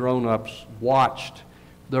kids and grown-ups, watched,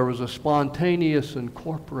 there was a spontaneous and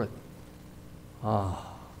corporate ah.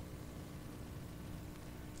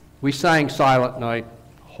 We sang Silent Night,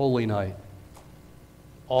 Holy Night.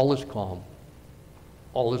 All is calm,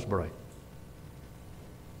 all is bright.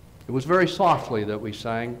 It was very softly that we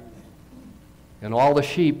sang, and all the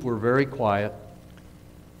sheep were very quiet,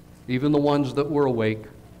 even the ones that were awake,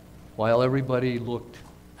 while everybody looked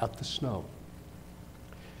at the snow.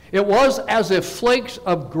 It was as if flakes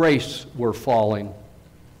of grace were falling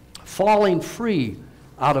free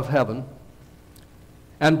out of heaven,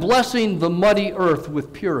 and blessing the muddy earth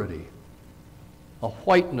with purity, a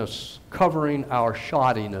whiteness covering our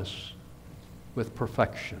shoddiness with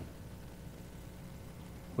perfection.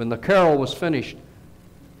 When the carol was finished,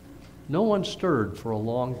 no one stirred for a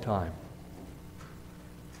long time.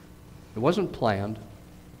 It wasn't planned.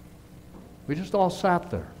 We just all sat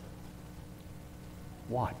there,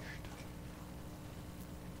 watched.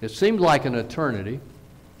 It seemed like an eternity.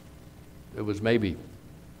 It was maybe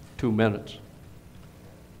 2 minutes.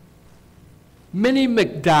 Minnie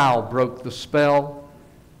McDowell broke the spell.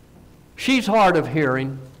 She's hard of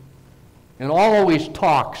hearing and always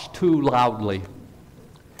talks too loudly.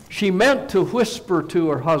 She meant to whisper to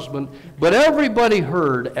her husband, but everybody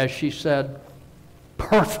heard as she said,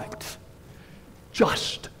 "Perfect,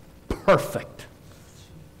 just perfect."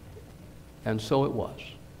 And so it was.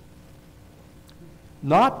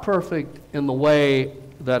 Not perfect in the way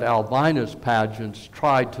that Alvina's pageants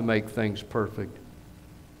tried to make things perfect,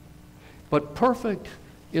 but perfect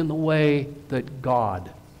in the way that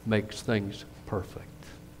God makes things perfect.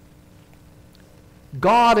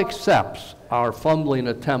 God accepts our fumbling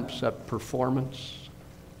attempts at performance,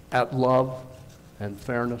 at love and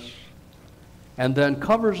fairness, and then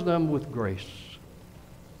covers them with grace.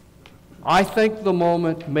 I think the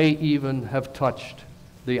moment may even have touched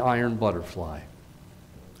the iron butterfly.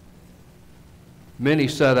 Minnie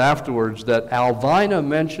said afterwards that Alvina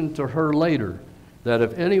mentioned to her later that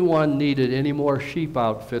if anyone needed any more sheep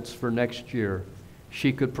outfits for next year,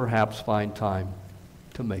 she could perhaps find time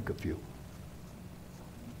to make a few.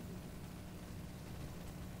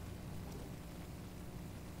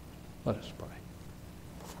 Let us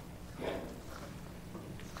pray.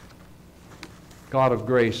 God of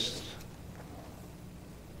grace,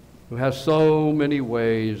 who has so many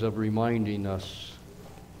ways of reminding us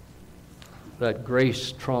that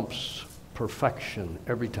grace trumps perfection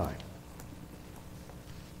every time.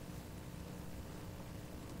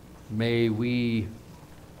 May we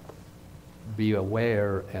be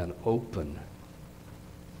aware and open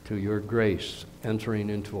to your grace entering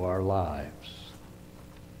into our lives.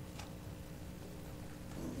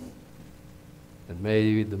 And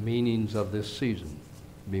may the meanings of this season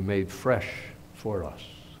be made fresh for us,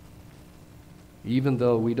 even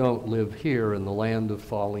though we don't live here in the land of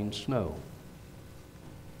falling snow,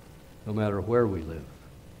 no matter where we live.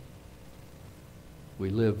 we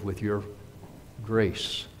live with your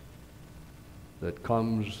grace that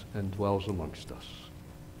comes and dwells amongst us.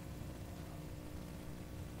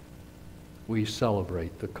 We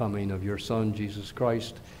celebrate the coming of your Son, Jesus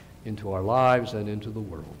Christ, into our lives and into the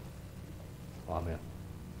world. Amen.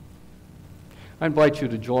 I invite you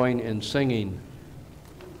to join in singing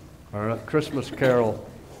our Christmas carol,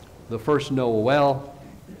 The First Noel,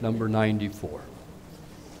 number 94.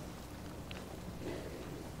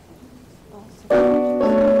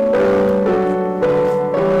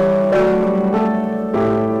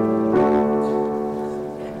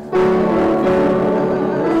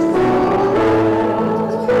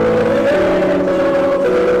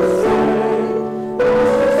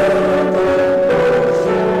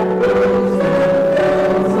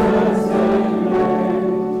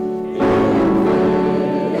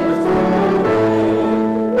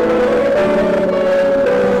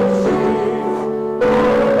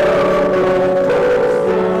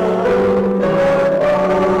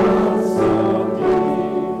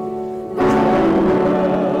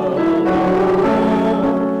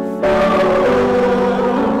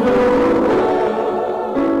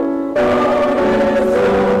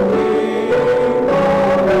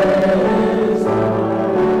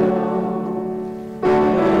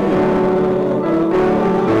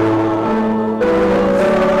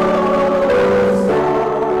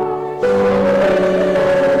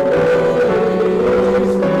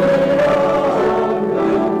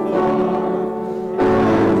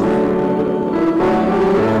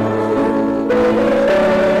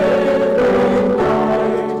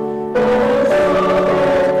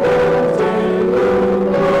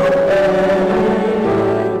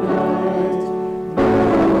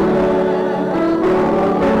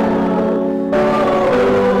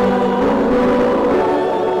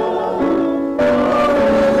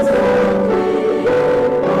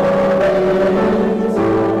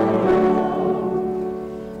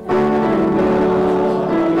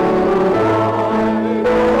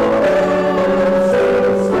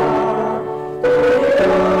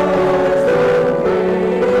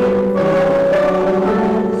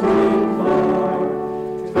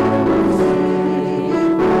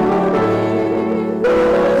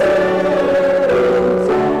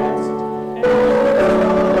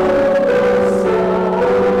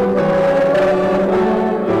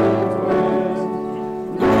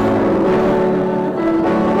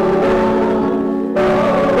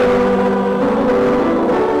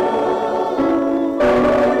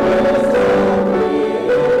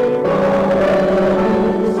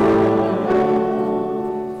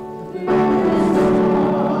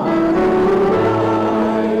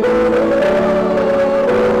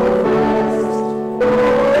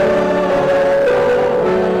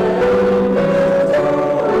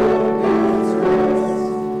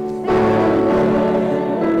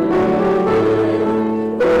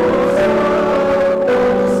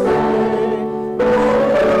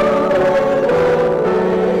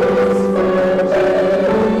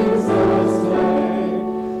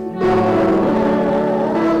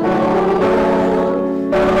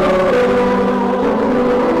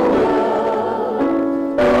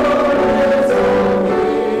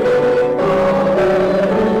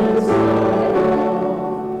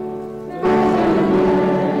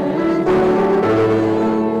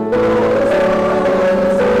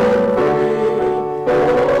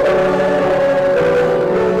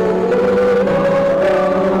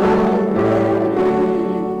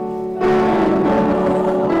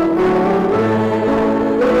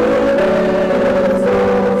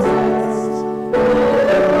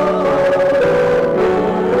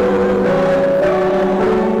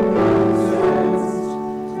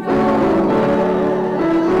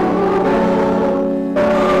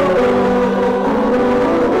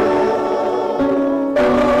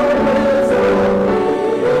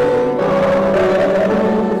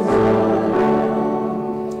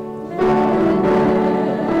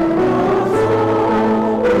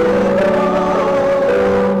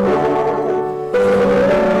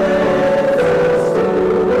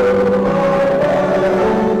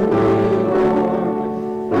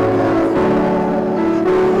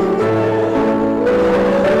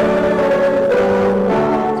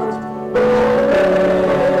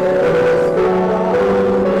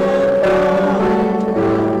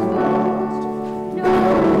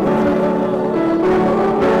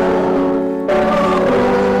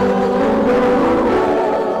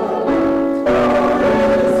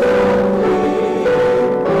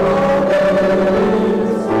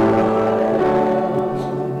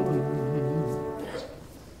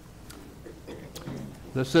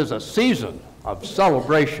 This is a season of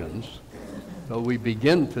celebrations So we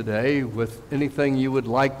begin today with anything you would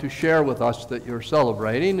like to share with us that you're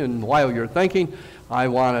celebrating. And while you're thinking, I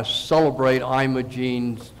want to celebrate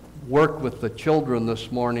Imogene's work with the children this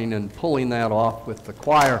morning and pulling that off with the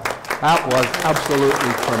choir. That was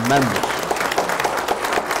absolutely tremendous.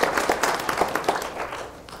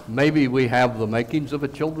 Maybe we have the makings of a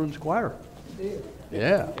children's choir.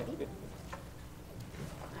 Yeah.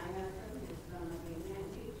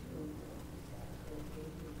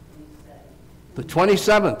 The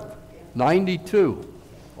 27th, 92.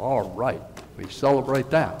 All right, we celebrate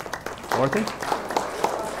that. Dorothy?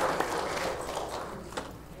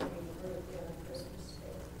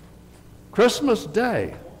 Christmas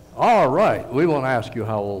Day. All right, we won't ask you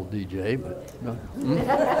how old, DJ, but no.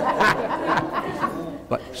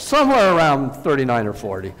 But somewhere around 39 or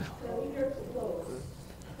 40.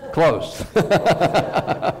 Close.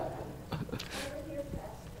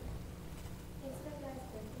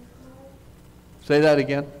 Say that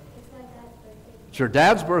again. It's your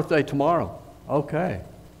dad's birthday tomorrow. Okay.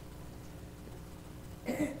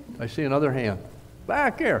 I see another hand.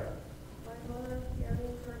 Back here. My mother, Carrie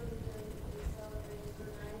Curtington, is celebrating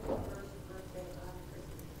her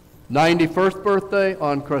 91st birthday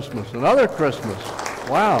on Christmas. 91st birthday on Christmas. Another Christmas.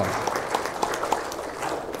 Wow.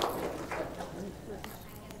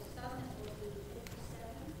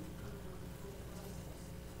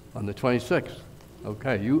 On the 26th.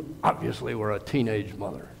 Okay, you obviously were a teenage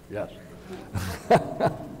mother. Yes.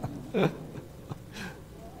 Okay.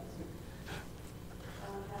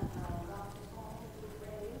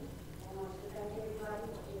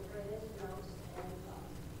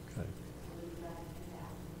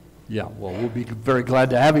 Yeah, well, we'll be very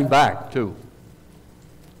glad to have him back, too.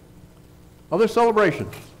 Other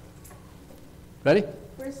celebrations? Betty?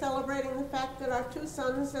 We're celebrating the fact that our 2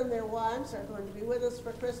 sons and their wives are going to be with us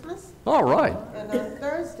for Christmas. All right. And on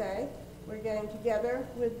Thursday, we're getting together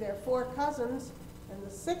with their 4 cousins, and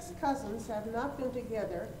the 6 cousins have not been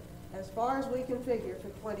together, as far as we can figure, for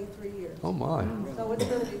 23 years. Oh, my. So it's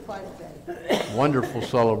going to be quite a day. Wonderful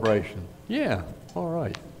celebration. Yeah, all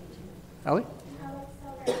right. Allie? Alex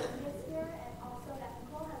celebrating this year, and also that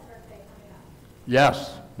Nicole has birthday coming up.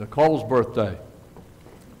 Yes, Nicole's birthday.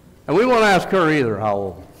 And we won't ask her either how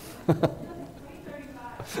old.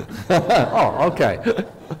 Oh, okay. Celebrating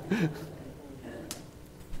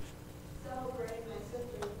my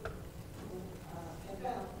sister,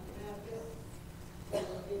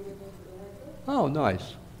 Oh,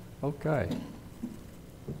 nice. Okay.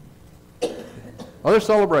 Other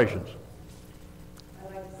celebrations?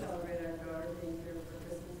 I'd like to celebrate our daughter being here for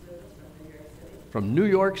Christmas with us from New York City. From New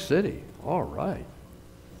York City. All right.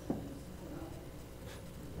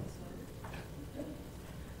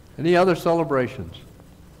 Any other celebrations?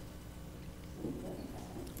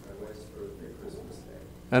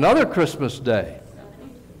 Another Christmas Day.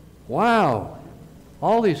 Wow.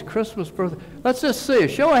 All these Christmas birthdays. Let's just see. A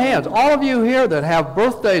show of hands. All of you here that have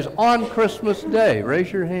birthdays on Christmas Day,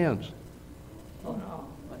 raise your hands.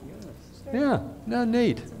 Yeah, no,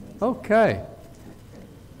 neat. Okay.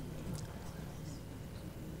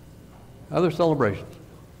 Other celebrations?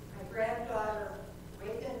 My granddaughter,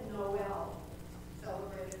 Reagan Noel,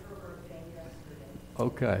 celebrated her birthday yesterday.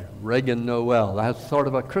 Okay, Reagan Noel. That's sort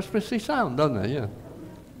of a Christmassy sound, doesn't it? Yeah.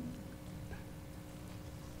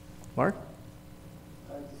 Mark?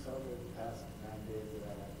 I like to celebrate the past 9 days that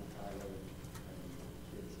I had with Tyler and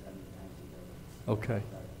the kids spending time together. Okay.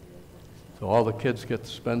 So all the kids get to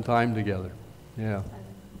spend time together. Yeah.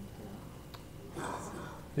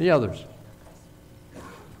 Any others?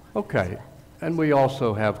 Okay. And we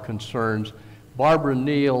also have concerns. Barbara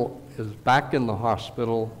Neal is back in the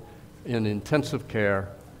hospital in intensive care.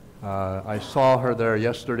 I saw her there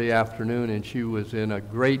yesterday afternoon, and she was in a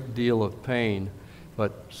great deal of pain.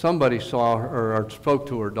 But somebody saw her or spoke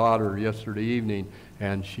to her daughter yesterday evening,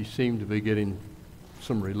 and she seemed to be getting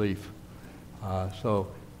some relief. So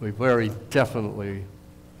we very definitely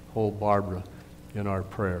hold Barbara in our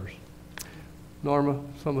prayers. Norma,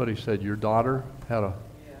 somebody said your daughter had a...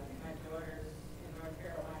 Yeah, my daughter's in North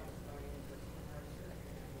Carolina going in for some heart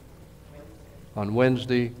surgery Wednesday. On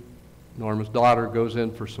Wednesday, Norma's daughter goes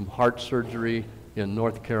in for some heart surgery in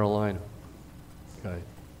North Carolina. Okay.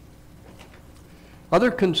 Other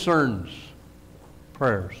concerns,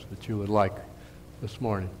 prayers that you would like this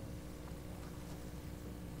morning?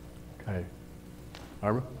 Okay.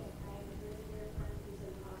 Barbara?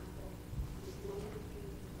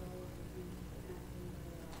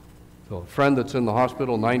 So a friend that's in the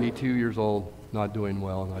hospital, 92 years old, not doing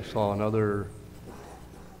well, and I saw another...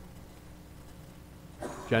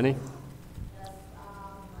 Jenny? Yes,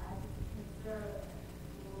 I consider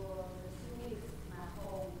for the 2 weeks my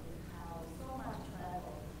home, how so much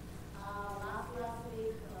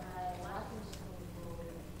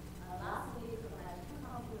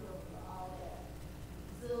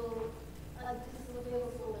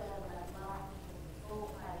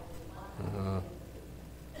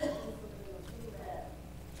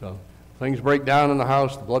So things break down in the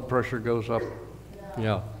house, the blood pressure goes up.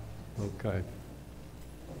 Yeah, okay.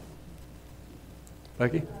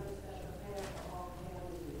 Becky?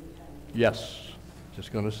 Yes,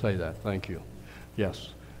 just going to say that. Thank you. Yes,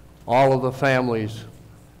 all of the families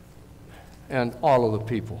and all of the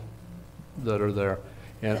people that are there,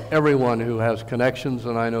 and everyone who has connections,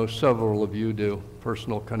 and I know several of you do,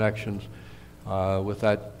 personal connections with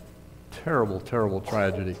that terrible, terrible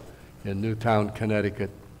tragedy in Newtown, Connecticut.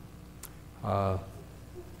 The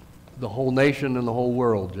whole nation and the whole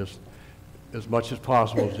world, just as much as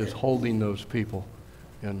possible, is just holding those people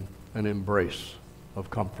in an embrace of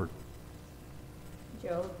comfort.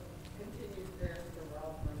 Joe? Continued prayers for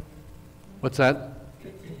Ralph Remedy. What's that?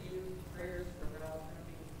 Continued prayers for Ralph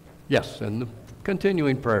Remedy. Yes, and the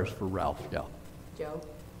continuing prayers for Ralph, yeah. Joe?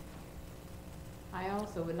 I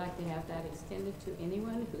also would like to have that extended to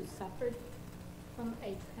anyone who suffered from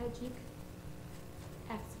a tragic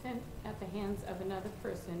accident at the hands of another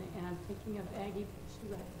person, and I'm thinking of Aggie,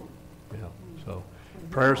 she left them. Yeah, so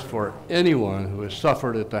prayers for anyone who has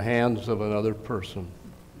suffered at the hands of another person.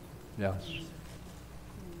 Yes.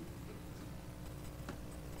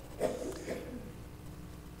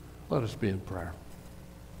 Let us be in prayer.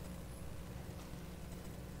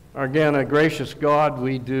 Again, a gracious God,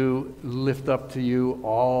 we do lift up to you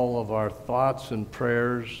all of our thoughts and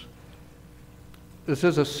prayers. This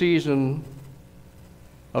is a season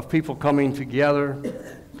of people coming together,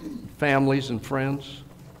 families and friends.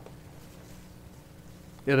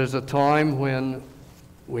 It is a time when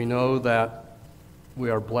we know that we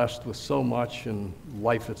are blessed with so much in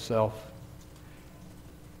life itself.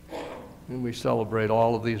 And we celebrate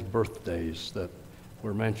all of these birthdays that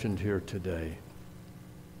were mentioned here today.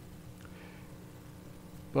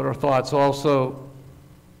 But our thoughts also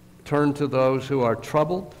turn to those who are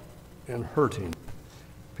troubled and hurting,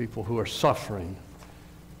 people who are suffering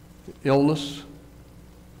illness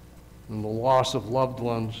and the loss of loved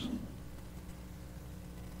ones,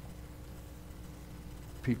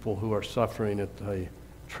 people who are suffering at the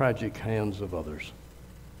tragic hands of others.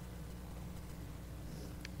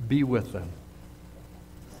 Be with them.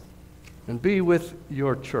 And be with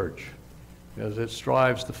your church as it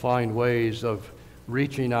strives to find ways of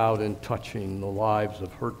reaching out and touching the lives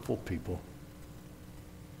of hurtful people,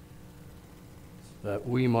 that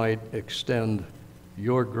we might extend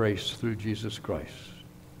your grace through Jesus Christ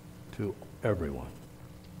to everyone.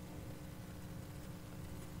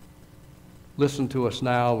 Listen to us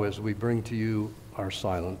now as we bring to you our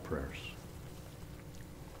silent prayers.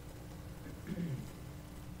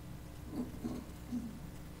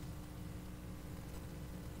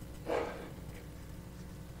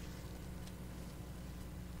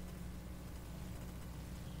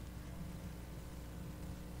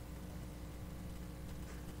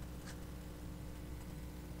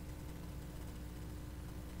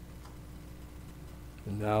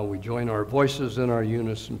 And now we join our voices in our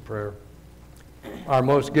unison prayer. Our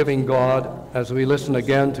most giving God, as we listen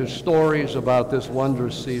again to stories about this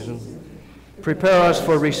wondrous season, prepare us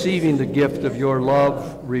for receiving the gift of your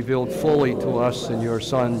love revealed fully to us in your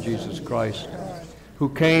Son, Jesus Christ, who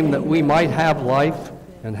came that we might have life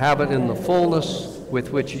and have it in the fullness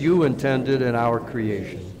with which you intended in our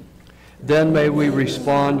creation. Then may we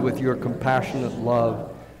respond with your compassionate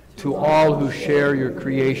love to all who share your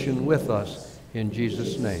creation with us. In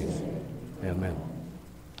Jesus' name, amen.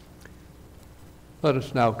 Let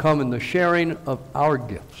us now come in the sharing of our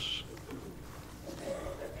gifts.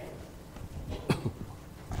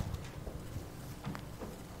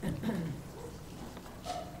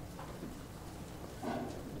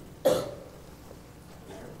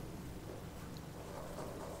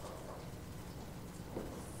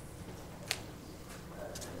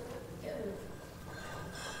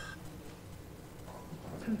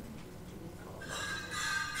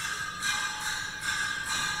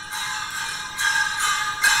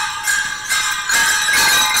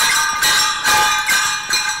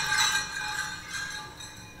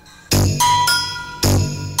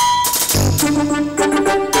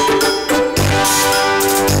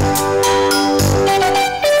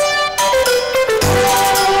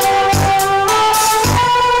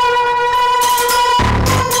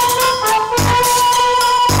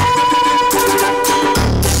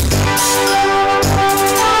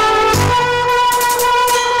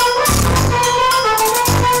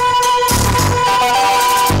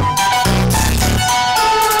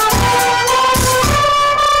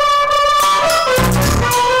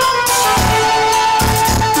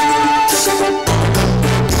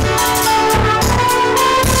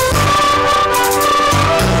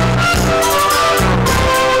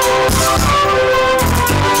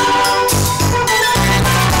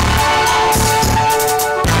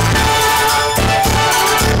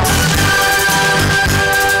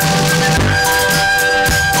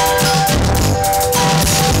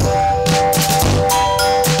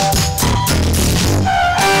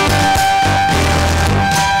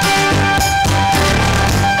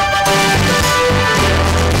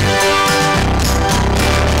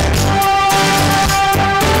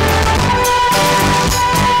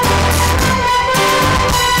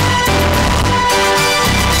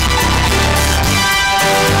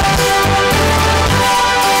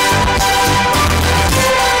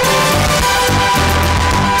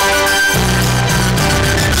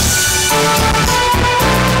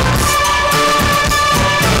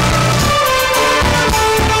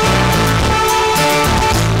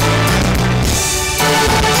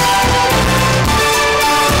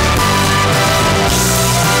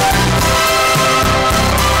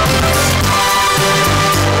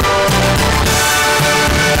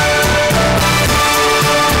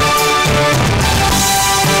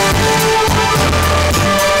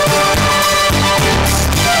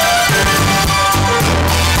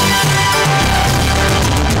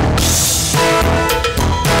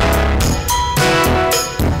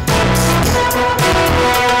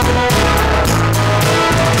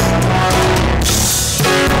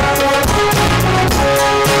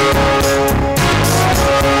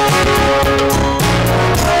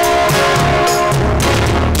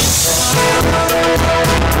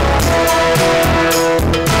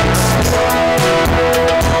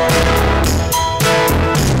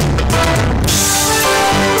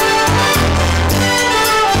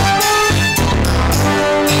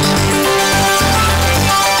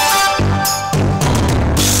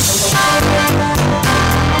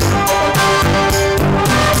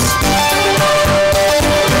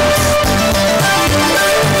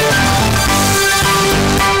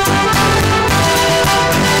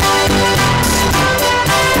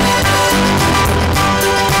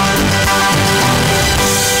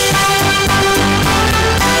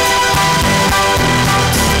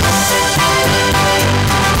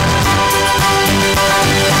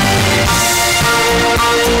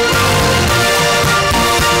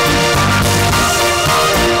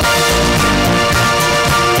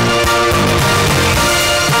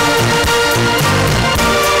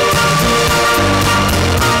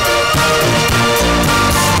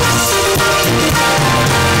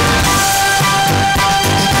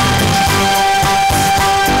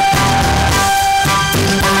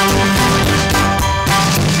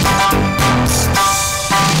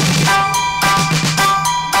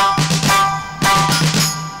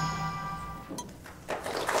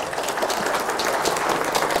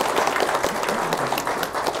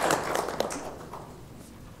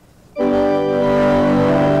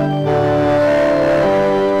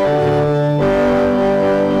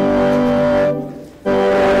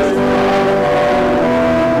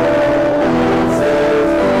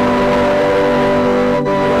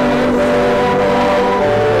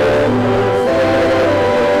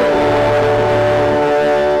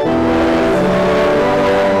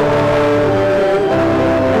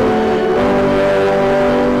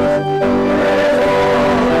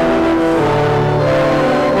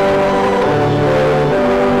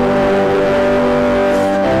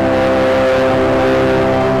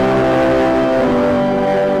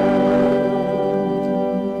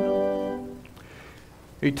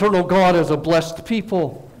 Eternal God is a blessed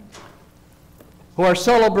people who are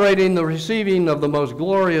celebrating the receiving of the most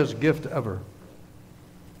glorious gift ever.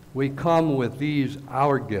 We come with these,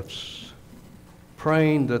 our gifts,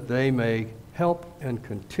 praying that they may help and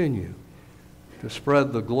continue to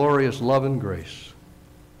spread the glorious love and grace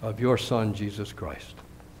of your Son, Jesus Christ.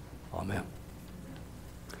 Amen.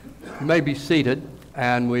 You may be seated,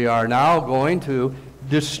 and we are now going to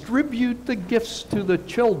distribute the gifts to the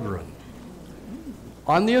children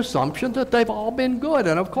on the assumption that they've all been good,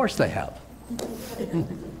 and of course they have.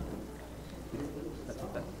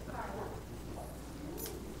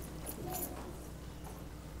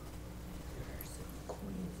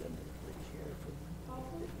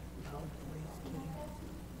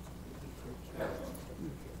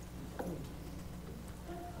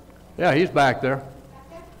 Yeah, he's back there.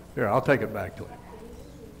 Here, I'll take it back to him.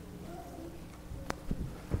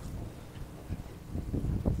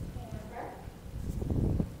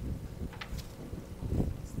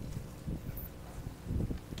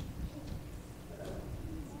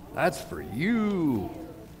 That's for you.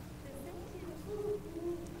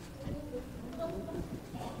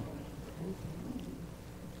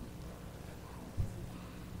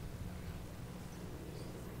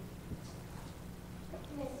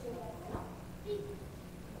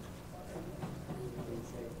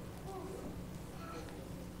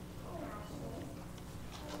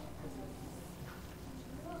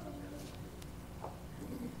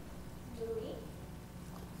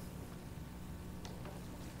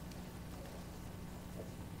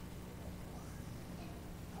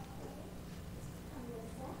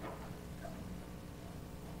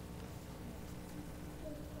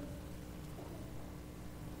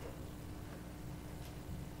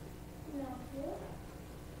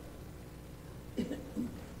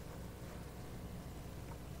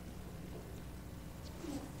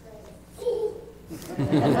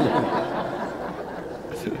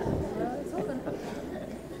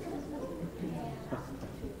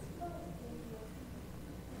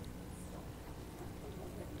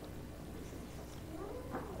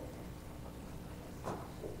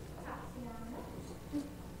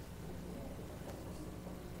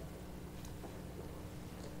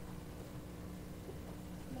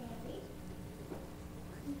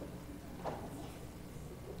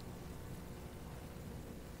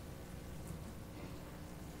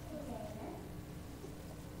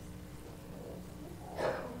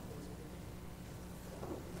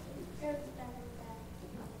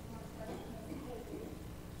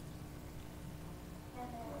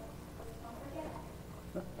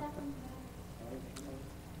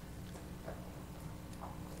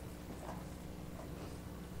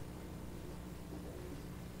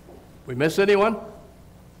 We miss anyone?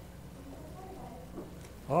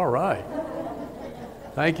 All right.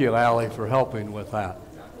 Thank you, Allie, for helping with that.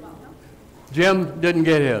 Jim didn't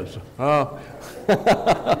get his. Got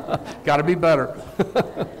to be better.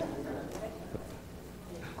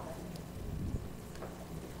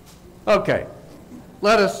 Okay.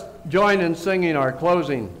 Let us join in singing our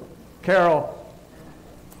closing carol,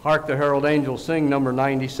 Hark the Herald Angels Sing, number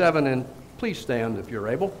 97, and please stand if you're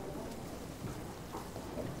able.